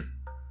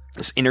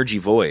 This energy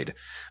void,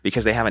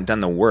 because they haven't done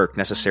the work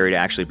necessary to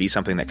actually be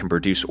something that can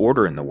produce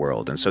order in the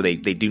world. And so they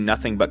do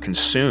nothing but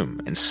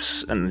consume and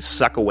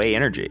suck away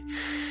energy.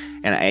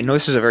 And I know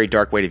this is a very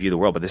dark way to view the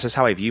world, but this is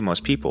how I view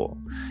most people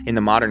in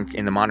the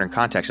modern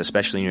context,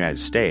 especially in the United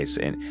States.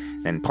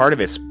 And part of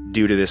it's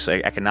due to this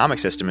economic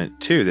system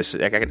too. This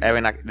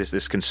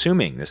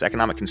consuming, this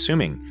economic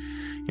consuming,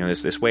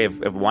 this way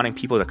of wanting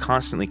people to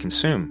constantly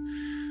consume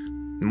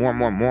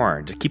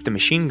more to keep the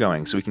machine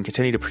going, so we can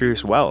continue to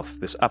produce wealth.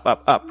 This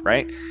up,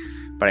 right?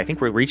 But I think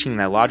we're reaching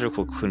that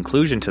logical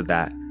conclusion to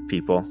that,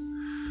 people.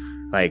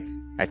 Like,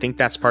 I think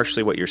that's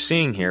partially what you're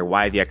seeing here,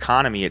 why the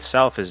economy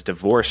itself is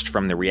divorced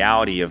from the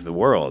reality of the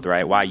world,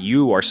 right? Why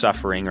you are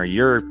suffering or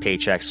your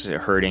paychecks are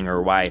hurting,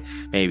 or why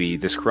maybe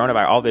this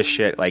coronavirus, all this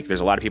shit, like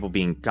there's a lot of people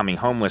becoming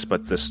homeless,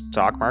 but the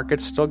stock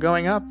market's still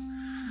going up.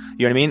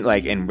 You know what I mean?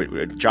 Like,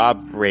 and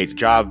job rates,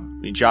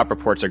 job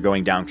reports are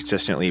going down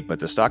consistently, but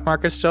the stock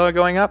market's still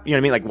going up. You know what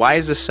I mean? Like, why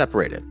is this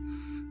separated?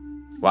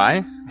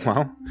 Why?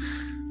 Well,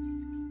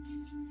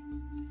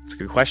 it's a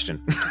good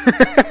question.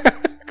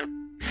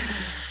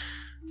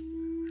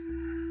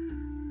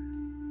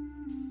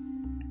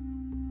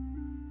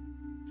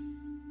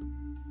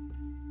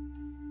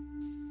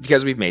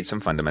 Because we've made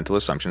some fundamental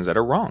assumptions that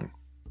are wrong.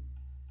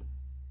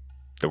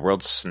 The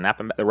world's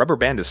snapping. The rubber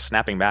band is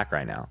snapping back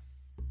right now.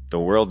 The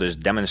world is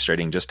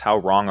demonstrating just how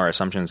wrong our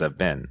assumptions have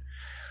been.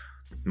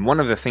 And one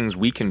of the things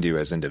we can do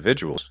as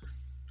individuals,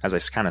 as I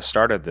kind of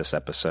started this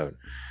episode,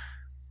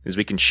 is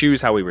we can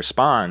choose how we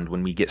respond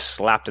when we get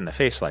slapped in the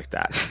face like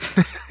that.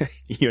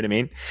 You know what I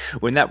mean?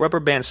 When that rubber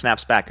band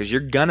snaps back, because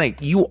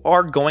you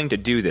are going to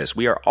do this.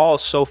 We are all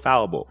so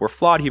fallible. We're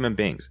flawed human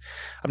beings.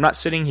 I'm not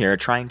sitting here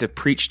trying to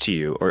preach to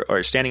you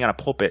or standing on a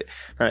pulpit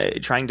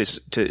trying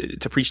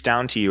to preach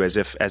down to you as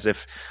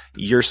if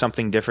you're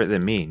something different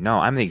than me. No,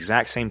 I'm the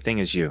exact same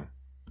thing as you.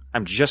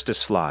 I'm just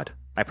as flawed.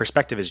 My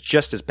perspective is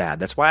just as bad.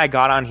 That's why I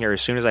got on here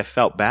as soon as I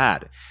felt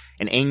bad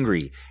and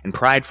angry and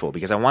prideful,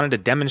 because I wanted to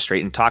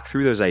demonstrate and talk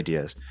through those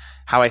ideas,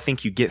 how I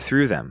think you get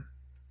through them.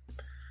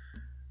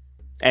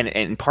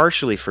 And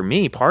partially for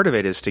me, part of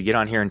it is to get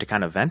on here and to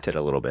kind of vent it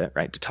a little bit,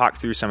 right? To talk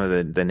through some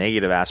of the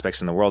negative aspects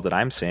in the world that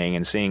I'm seeing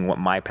and seeing what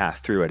my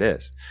path through it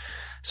is.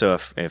 So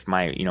if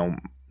my,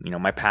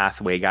 my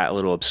pathway got a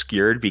little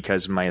obscured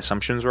because my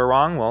assumptions were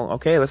wrong, well,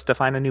 okay, let's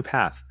define a new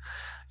path.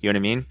 You know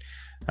what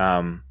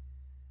I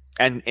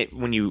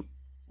mean?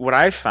 What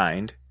I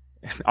find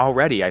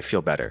already, I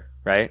feel better,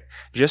 right?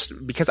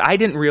 Just because I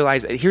didn't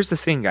realize, here's the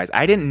thing, guys,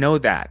 I didn't know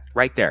that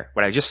right there,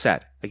 what I just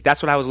said. Like,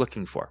 that's what I was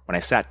looking for when I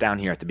sat down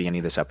here at the beginning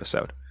of this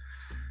episode.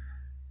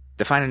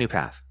 Define a new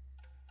path.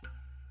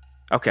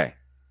 Okay.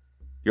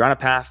 You're on a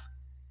path.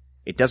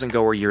 It doesn't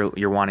go where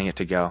you're wanting it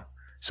to go.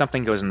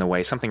 Something goes in the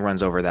way. Something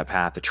runs over that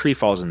path. A tree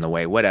falls in the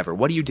way. Whatever.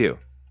 What do? Do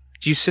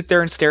you sit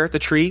there and stare at the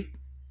tree?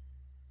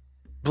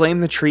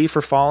 Blame the tree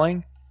for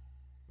falling?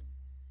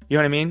 You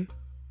know what I mean?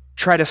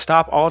 Try to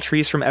stop all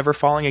trees from ever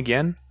falling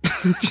again?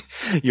 You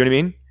know what I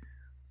mean?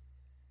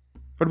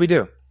 What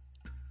do?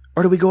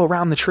 Or do we go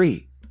around the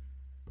tree?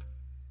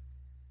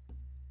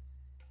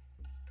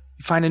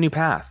 Find a new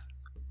path.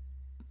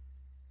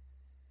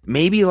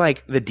 Maybe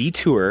like the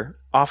detour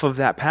off of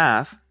that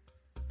path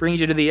brings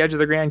you to the edge of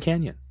the Grand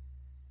Canyon.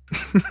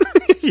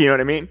 You know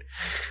what I mean?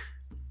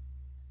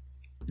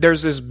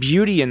 There's this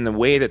beauty in the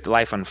way that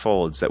life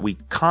unfolds that we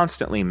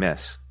constantly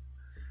miss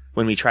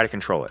when we try to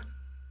control it.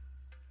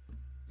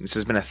 This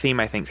has been a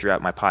theme, I think,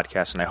 throughout my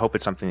podcast, and I hope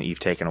it's something that you've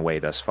taken away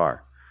thus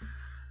far.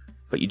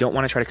 But you don't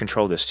want to try to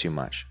control this too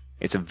much.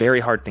 It's a very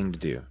hard thing to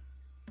do.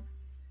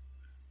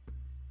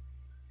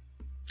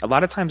 A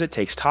lot of times it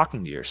takes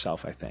talking to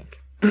yourself, I think.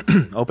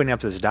 Opening up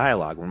this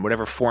dialogue in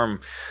whatever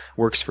form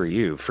works for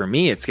you. For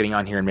me, it's getting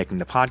on here and making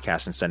the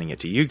podcast and sending it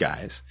to you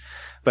guys.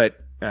 But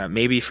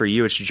maybe for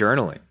you, it's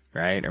journaling,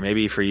 right? Or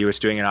maybe for you, it's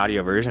doing an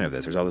audio version of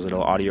this. There's all those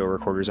little audio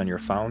recorders on your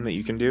phone that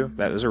you can do.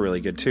 Those are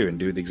really good too. And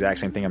do the exact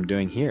same thing I'm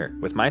doing here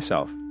with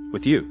myself,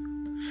 with you,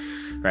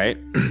 right?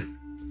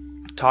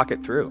 Talk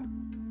it through.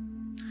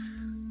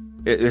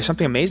 There's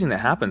something amazing that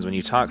happens when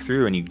you talk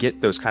through and you get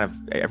those kind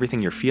of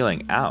everything you're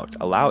feeling out.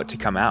 Allow it to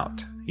come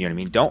out. You know what I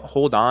mean? Don't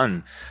hold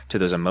on to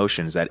those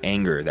emotions, that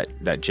anger,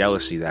 that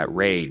jealousy, that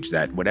rage,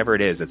 that whatever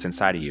it is that's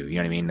inside of you. You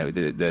know what I mean?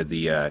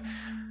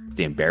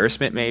 The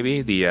embarrassment,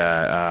 maybe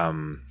I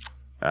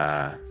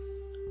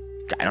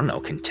don't know,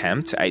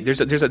 contempt.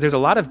 There's a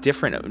lot of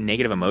different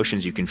negative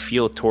emotions you can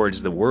feel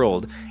towards the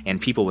world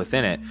and people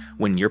within it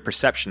when your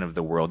perception of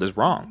the world is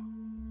wrong.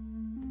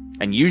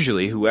 And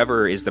usually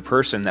whoever is the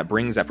person that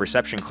brings that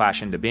perception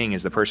clash into being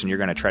is the person you're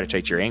going to try to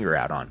take your anger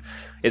out on,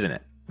 isn't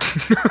it?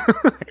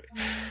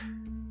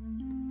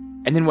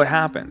 And then what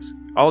happens?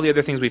 All the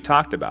other things we've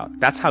talked about.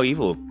 That's how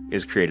evil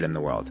is created in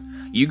the world.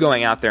 You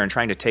going out there and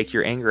trying to take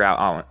your anger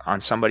out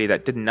on somebody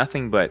that did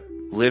nothing but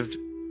lived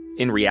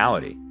in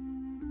reality.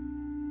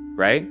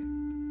 Right?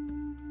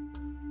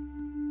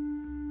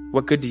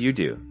 What good do you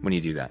do when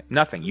you do that?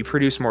 Nothing. You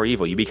produce more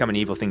evil. You become an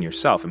evil thing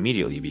yourself.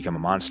 Immediately you become a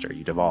monster.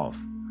 You devolve.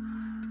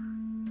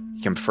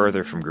 You come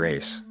further from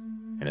grace,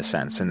 in a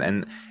sense.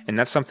 And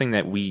that's something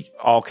that we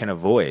all can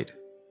avoid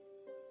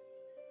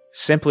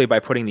simply by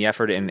putting the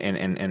effort and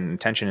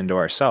intention into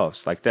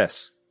ourselves, like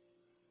this.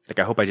 Like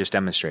I hope I just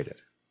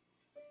demonstrated.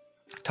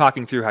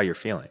 Talking through how you're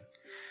feeling.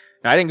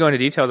 Now, I didn't go into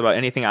details about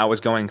anything I was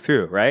going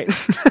through, right?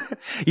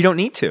 You don't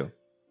need to.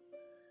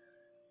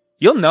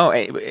 You'll know.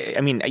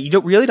 I mean,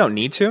 you really don't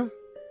need to.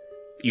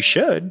 You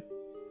should,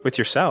 with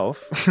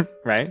yourself,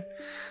 right?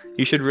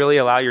 You should really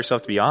allow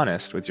yourself to be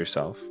honest with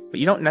yourself, but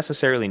you don't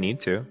necessarily need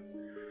to.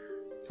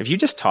 If you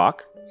just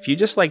talk If you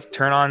just like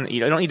turn on, you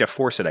don't need to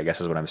force it, I guess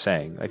is what I'm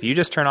saying. If you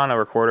just turn on a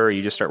recorder or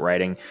you just start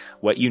writing,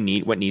 what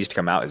needs to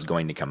come out is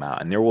going to come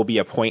out. And there will be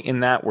a point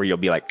in that where you'll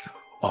be like,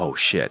 oh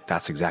shit,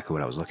 that's exactly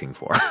what I was looking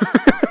for.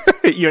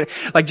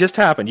 Like just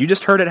happened. You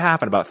just heard it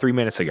happen about 3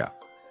 minutes ago.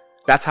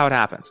 That's how it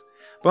happens.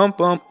 Boom,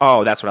 boom.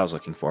 Oh, that's what I was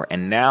looking for.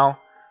 And now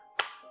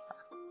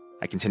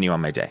I continue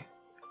on my day.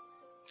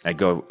 I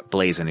go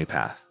blaze a new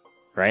path,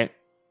 right?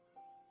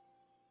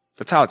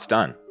 That's how it's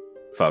done,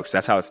 folks.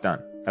 That's how it's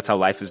done. That's how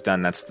life is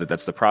done. That's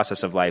the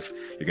process of life.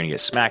 You're going to get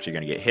smacked. You're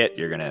going to get hit.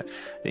 You're going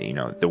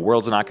to, the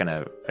world's not going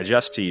to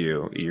adjust to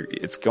you.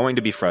 It's going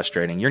to be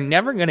frustrating. You're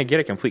never going to get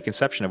a complete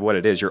conception of what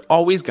it is. You're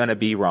always going to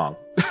be wrong.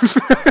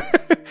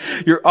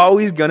 You're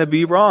always going to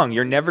be wrong.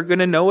 You're never going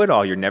to know it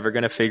all. You're never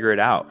going to figure it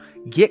out.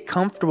 Get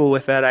comfortable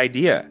with that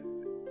idea.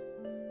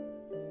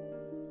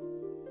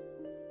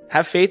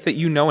 Have faith that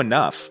you know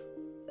enough.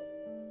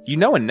 You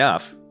know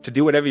enough to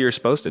do whatever you're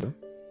supposed to do,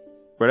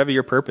 whatever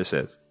your purpose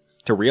is,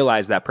 to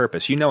realize that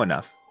purpose. You know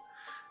enough.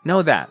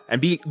 Know that and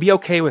be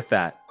okay with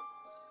that.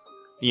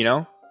 You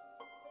know?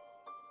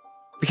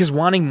 Because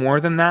wanting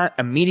more than that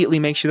immediately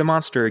makes you the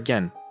monster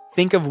again.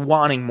 Think of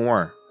wanting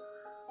more.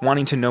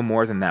 Wanting to know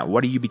more than that.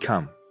 What do you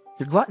become?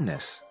 You're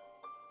gluttonous.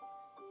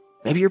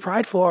 Maybe you're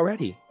prideful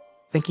already,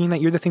 thinking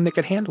that you're the thing that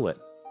could handle it.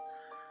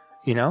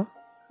 You know?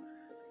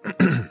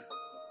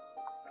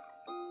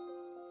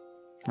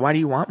 Why do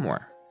you want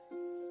more?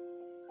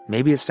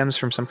 Maybe it stems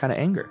from some kind of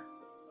anger,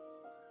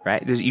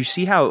 right? You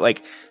see how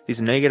like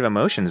these negative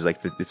emotions, like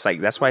it's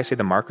like, that's why I say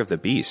the mark of the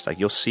beast. Like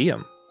you'll see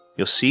them.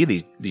 You'll see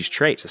these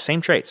traits, the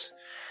same traits.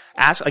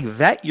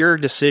 Vet your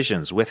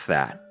decisions with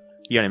that.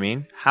 You know what I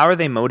mean? How are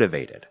they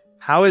motivated?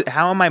 How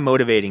am I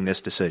motivating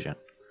this decision?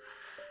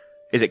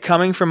 Is it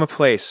coming from a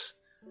place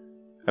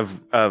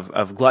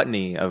of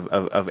gluttony,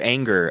 of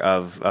anger,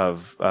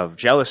 of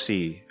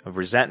jealousy, of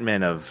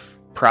resentment, of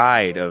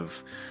pride,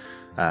 of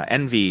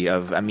envy,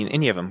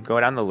 any of them? Go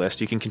down the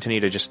list. You can continue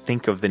to just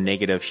think of the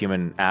negative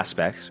human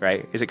aspects,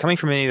 right? Is it coming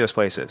from any of those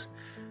places?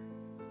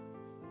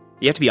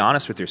 You have to be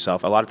honest with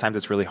yourself. A lot of times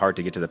it's really hard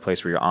to get to the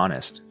place where you're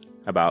honest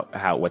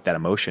about what that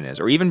emotion is,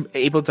 or even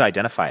able to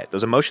identify it.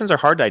 Those emotions are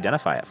hard to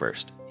identify at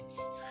first.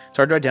 It's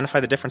hard to identify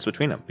the difference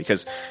between them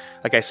because,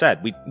 like I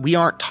said, we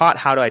aren't taught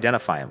how to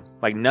identify them.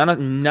 Like none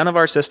of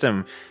our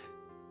system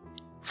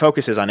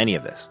focuses on any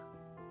of this.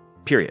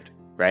 Period.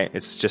 Right?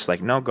 It's just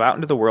like, no, go out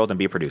into the world and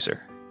be a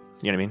producer.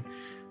 You know what I mean?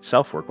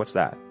 Self-work, what's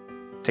that?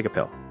 Take a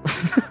pill.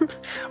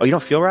 Oh, you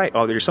don't feel right?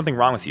 Oh, there's something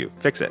wrong with you.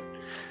 Fix it.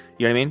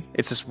 You know what I mean?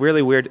 It's this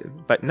really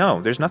weird, but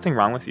no, there's nothing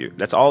wrong with you.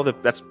 That's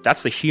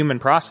the human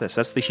process.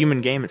 That's the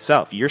human game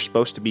itself. You're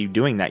supposed to be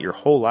doing that your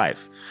whole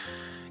life.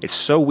 It's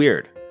so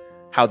weird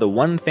how the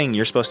one thing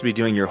you're supposed to be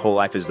doing your whole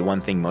life is the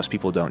one thing most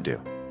people don't do.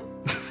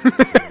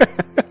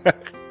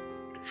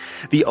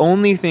 The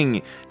only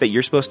thing that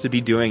you're supposed to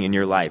be doing in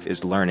your life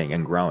is learning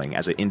and growing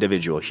as an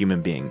individual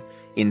human being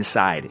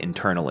inside,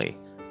 internally,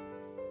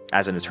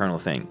 as an eternal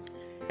thing.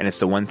 And it's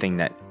the one thing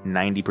that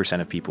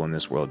 90% of people in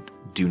this world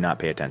do not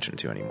pay attention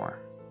to anymore.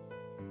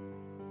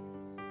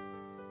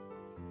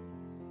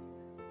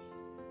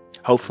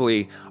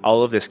 Hopefully,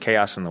 all of this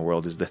chaos in the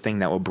world is the thing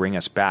that will bring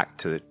us back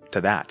to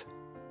that,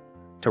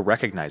 to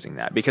recognizing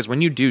that. Because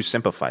when you do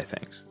simplify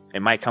things,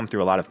 it might come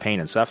through a lot of pain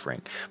and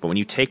suffering. But when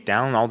you take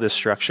down all this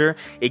structure,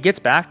 it gets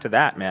back to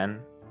that,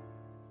 man.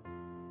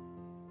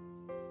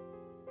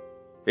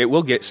 It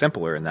will get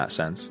simpler in that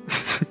sense.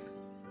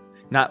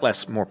 Not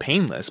more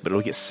painless, but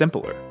it'll get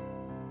simpler.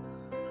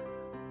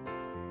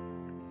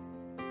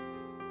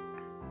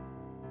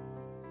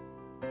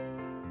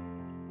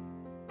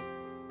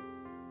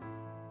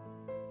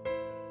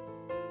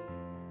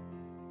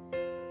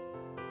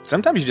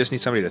 Sometimes you just need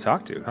somebody to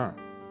talk to, huh?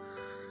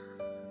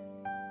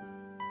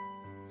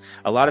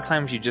 A lot of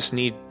times you just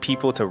need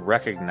people to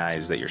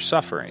recognize that you're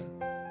suffering.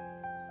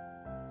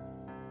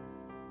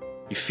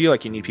 You feel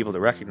like you need people to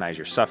recognize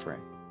you're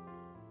suffering.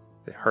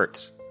 It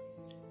hurts.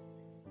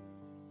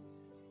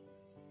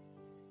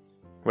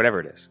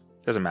 Whatever it is.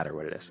 Doesn't matter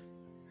what it is.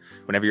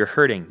 Whenever you're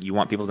hurting, you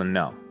want people to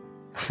know.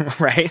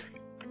 Right?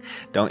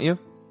 Don't you?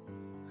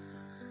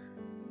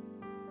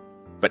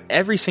 But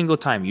every single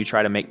time you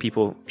try to make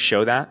people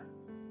show that,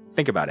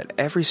 think about it.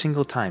 Every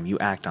single time you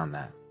act on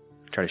that,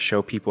 try to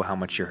show people how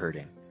much you're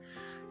hurting,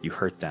 you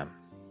hurt them.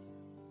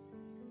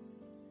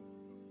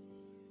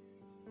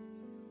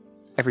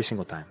 Every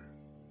single time.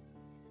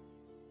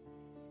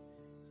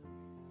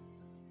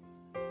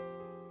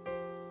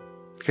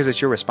 Because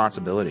it's your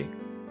responsibility.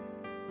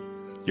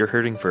 You're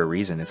hurting for a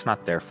reason. It's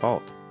not their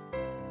fault.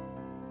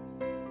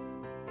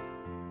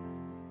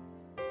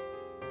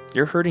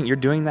 You're hurting. You're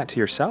doing that to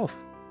yourself.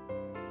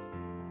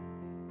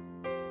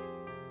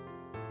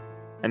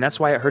 And that's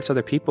why it hurts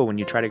other people when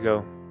you try to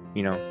go,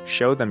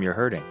 show them you're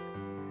hurting.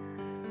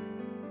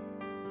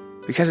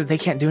 Because they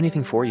can't do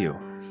anything for you.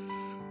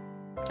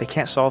 They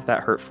can't solve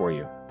that hurt for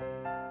you.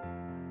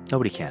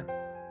 Nobody can.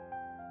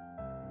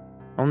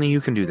 Only you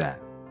can do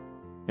that.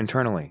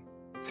 Internally.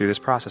 Through this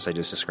process I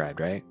just described,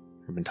 right?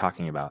 We've been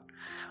talking about.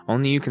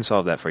 Only you can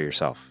solve that for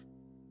yourself.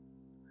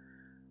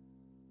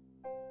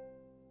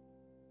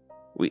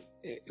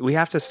 we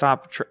have to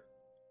stop.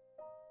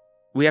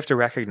 We have to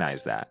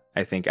recognize that,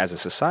 I think, as a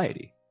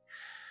society.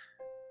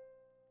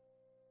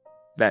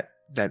 That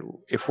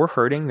if we're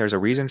hurting, there's a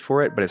reason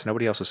for it, but it's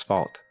nobody else's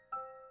fault.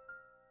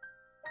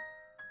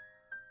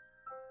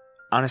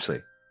 Honestly,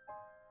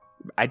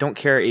 I don't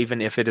care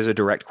even if it is a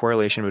direct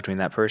correlation between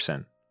that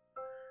person.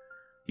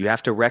 You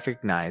have to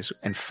recognize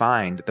and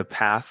find the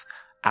path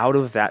out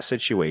of that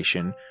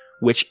situation,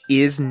 which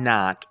is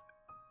not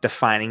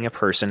defining a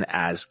person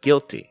as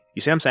guilty.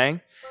 You see what I'm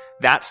saying?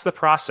 That's the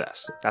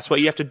process. That's what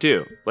you have to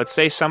do. Let's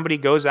say somebody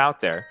goes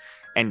out there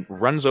and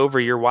runs over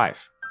your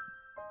wife.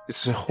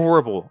 This is a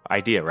horrible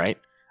idea, right?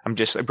 I'm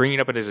just bringing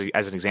it up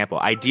as an example.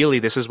 Ideally,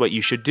 this is what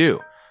you should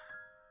do.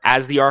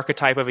 As the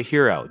archetype of a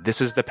hero, this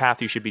is the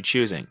path you should be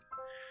choosing,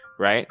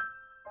 right?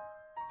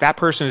 That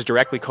person is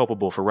directly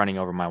culpable for running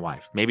over my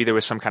wife. Maybe there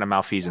was some kind of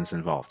malfeasance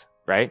involved,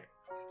 right?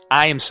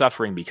 I am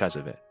suffering because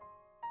of it.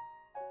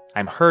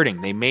 I'm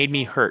hurting. They made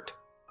me hurt.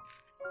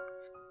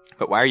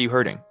 But why are you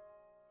hurting?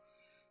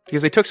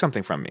 Because they took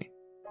something from me.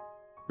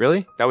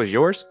 Really? That was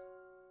yours?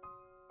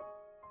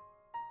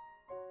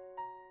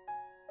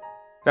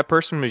 That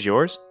person was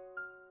yours?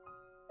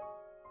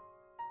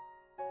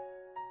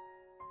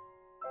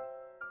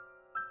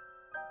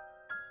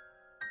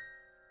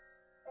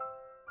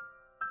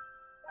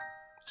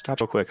 Stop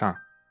real quick, huh?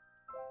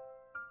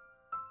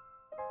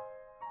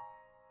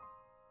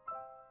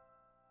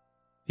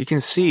 You can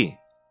see.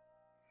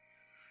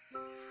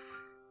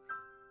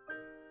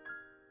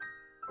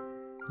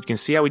 You can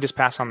see how we just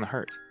pass on the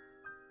hurt.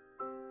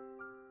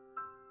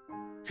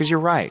 Because you're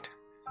right.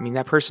 I mean,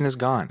 that person is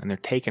gone and they're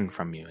taken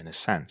from you in a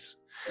sense.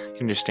 You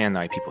understand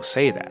why people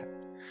say that.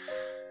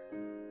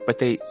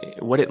 But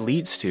what it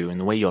leads to, and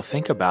the way you'll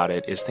think about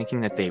it, is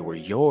thinking that they were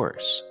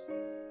yours.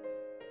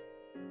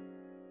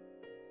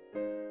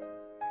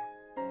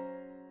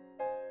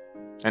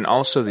 And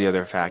also the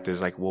other fact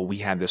is like, well, we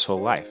had this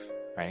whole life,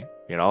 right?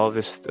 We had all of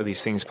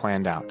these things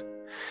planned out.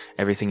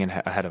 Everything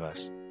ahead of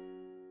us.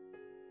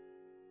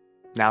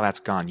 Now that's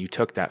gone. You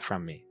took that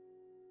from me.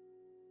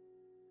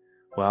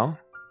 Well,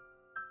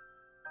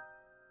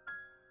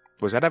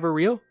 was that ever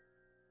real?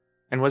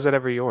 And was that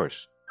ever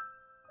yours?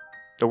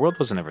 The world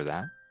wasn't ever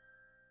that.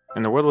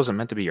 And the world wasn't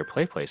meant to be your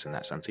play place in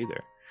that sense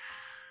either.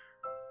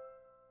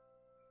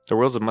 The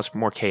world's much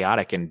more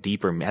chaotic and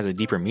deeper, has a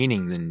deeper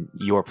meaning than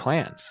your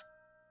plans.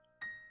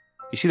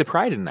 You see the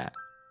pride in that,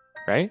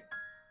 right?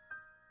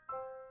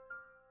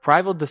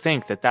 Prideful to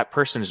think that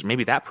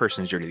maybe that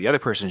person's journey, the other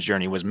person's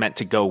journey was meant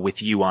to go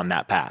with you on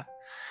that path.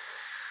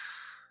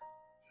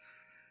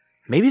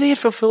 Maybe they had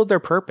fulfilled their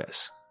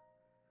purpose.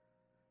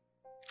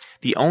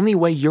 The only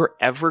way you're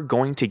ever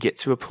going to get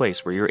to a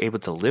place where you're able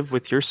to live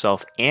with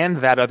yourself and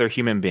that other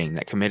human being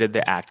that committed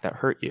the act that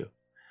hurt you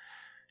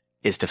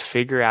is to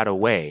figure out a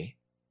way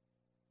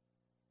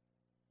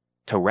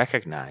to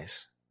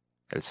recognize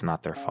that it's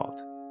not their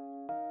fault.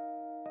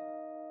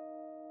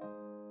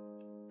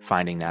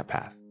 Finding that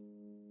path.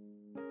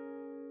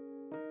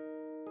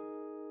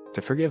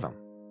 To forgive them.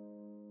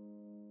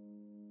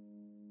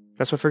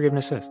 That's what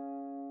forgiveness is.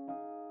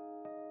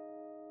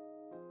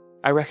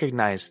 I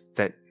recognize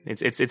that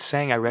it's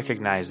saying I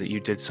recognize that you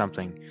did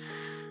something,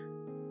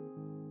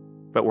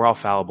 but we're all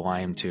fallible. I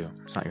am too.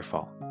 It's not your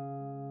fault.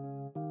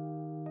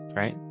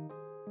 Right?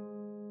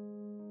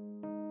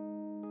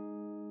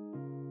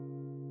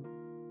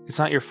 It's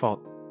not your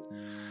fault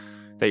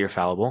that you're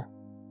fallible.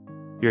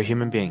 You're a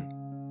human being.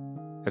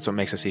 That's what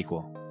makes us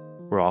equal.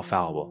 We're all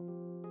fallible.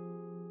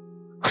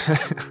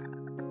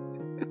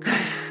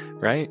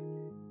 Right?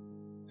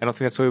 I don't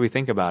think that's the way we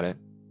think about it.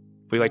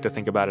 We like to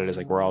think about it as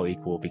like we're all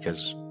equal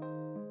because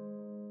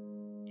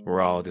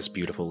we're all this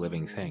beautiful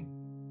living thing.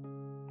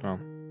 Well,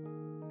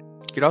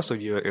 you could also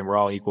view it and we're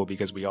all equal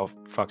because we all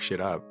fuck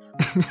shit up.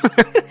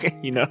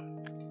 You know?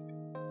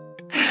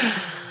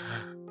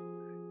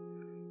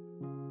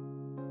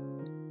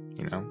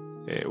 You know?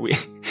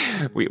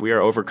 We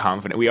are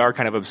overconfident. We are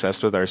kind of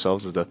obsessed with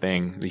ourselves as the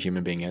thing the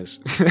human being is.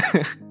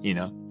 You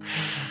know?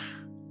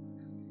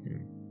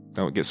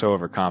 Don't get so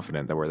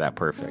overconfident that we're that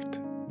perfect.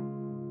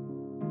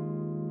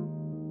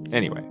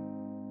 Anyway,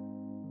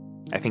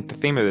 I think the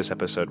theme of this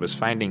episode was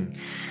finding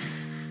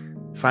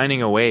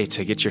a way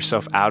to get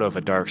yourself out of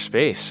a dark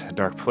space, a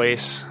dark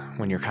place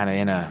when you're kind of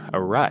in a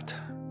rut.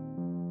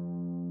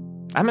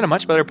 I'm in a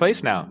much better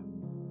place now.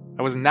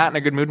 I was not in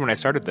a good mood when I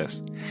started this.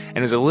 And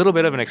it was a little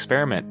bit of an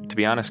experiment, to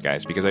be honest,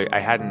 guys, because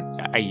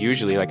I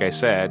usually, like I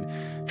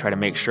said, try to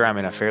make sure I'm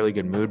in a fairly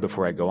good mood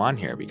before I go on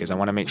here, because I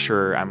want to make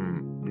sure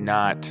I'm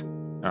not,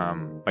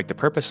 like the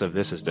purpose of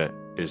this is to,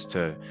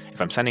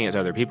 if I'm sending it to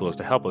other people, is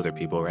to help other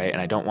people, right?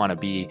 And I don't want to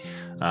be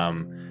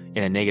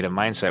in a negative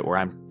mindset where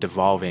I'm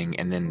devolving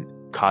and then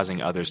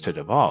causing others to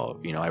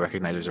devolve. You know, I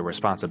recognize there's a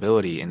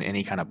responsibility in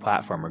any kind of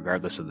platform,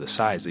 regardless of the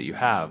size that you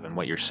have and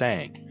what you're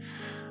saying,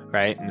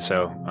 right? And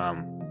so,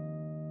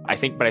 I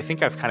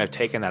think I've kind of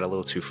taken that a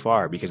little too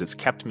far, because it's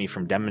kept me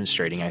from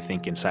demonstrating, I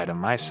think, inside of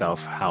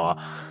myself how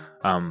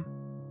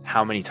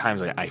many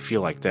times I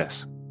feel like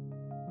this,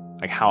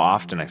 like how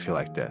often I feel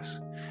like this.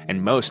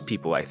 And most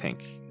people, I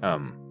think,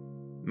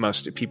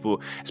 Most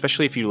people,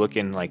 especially if you look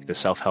in like the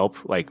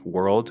self-help like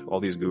world, all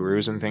these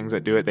gurus and things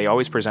that do it, they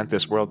always present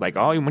this world like,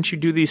 oh, once you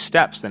do these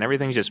steps, then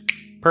everything's just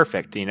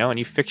perfect, and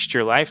you fixed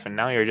your life and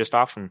now you're just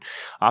off to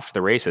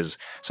the races.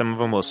 Some of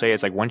them will say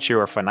it's like once you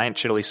are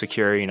financially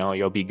secure,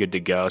 you'll be good to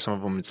go. Some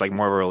of them it's like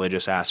more of a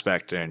religious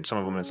aspect, and some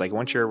of them it's like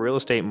once you're a real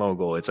estate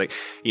mogul, it's like,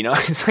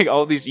 it's like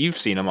all these, you've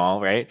seen them all,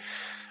 right?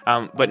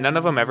 But none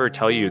of them ever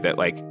tell you that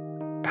like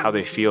how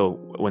they feel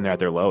when they're at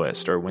their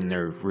lowest or when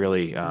they're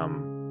really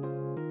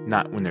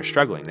not when they're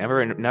struggling.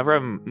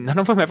 None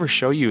of them ever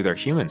show you their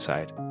human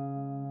side.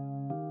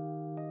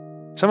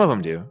 Some of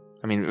them do.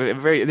 I mean,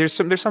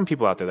 there's some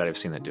people out there that I've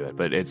seen that do it,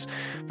 but it's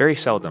very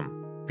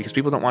seldom because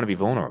people don't want to be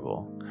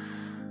vulnerable.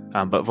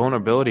 But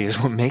vulnerability is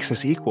what makes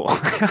us equal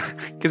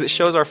because it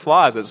shows our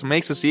flaws. It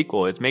makes us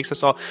equal. It makes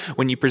us all,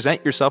 when you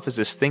present yourself as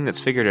this thing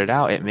that's figured it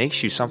out, it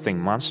makes you something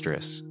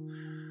monstrous.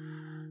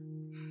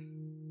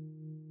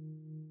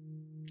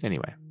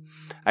 Anyway,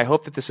 I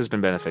hope that this has been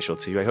beneficial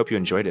to you. I hope you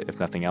enjoyed it, if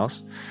nothing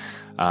else.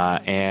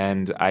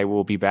 And I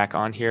will be back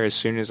on here as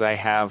soon as I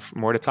have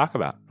more to talk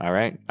about. All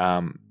right.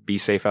 Be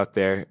safe out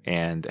there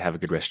and have a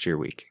good rest of your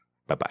week.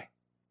 Bye-bye.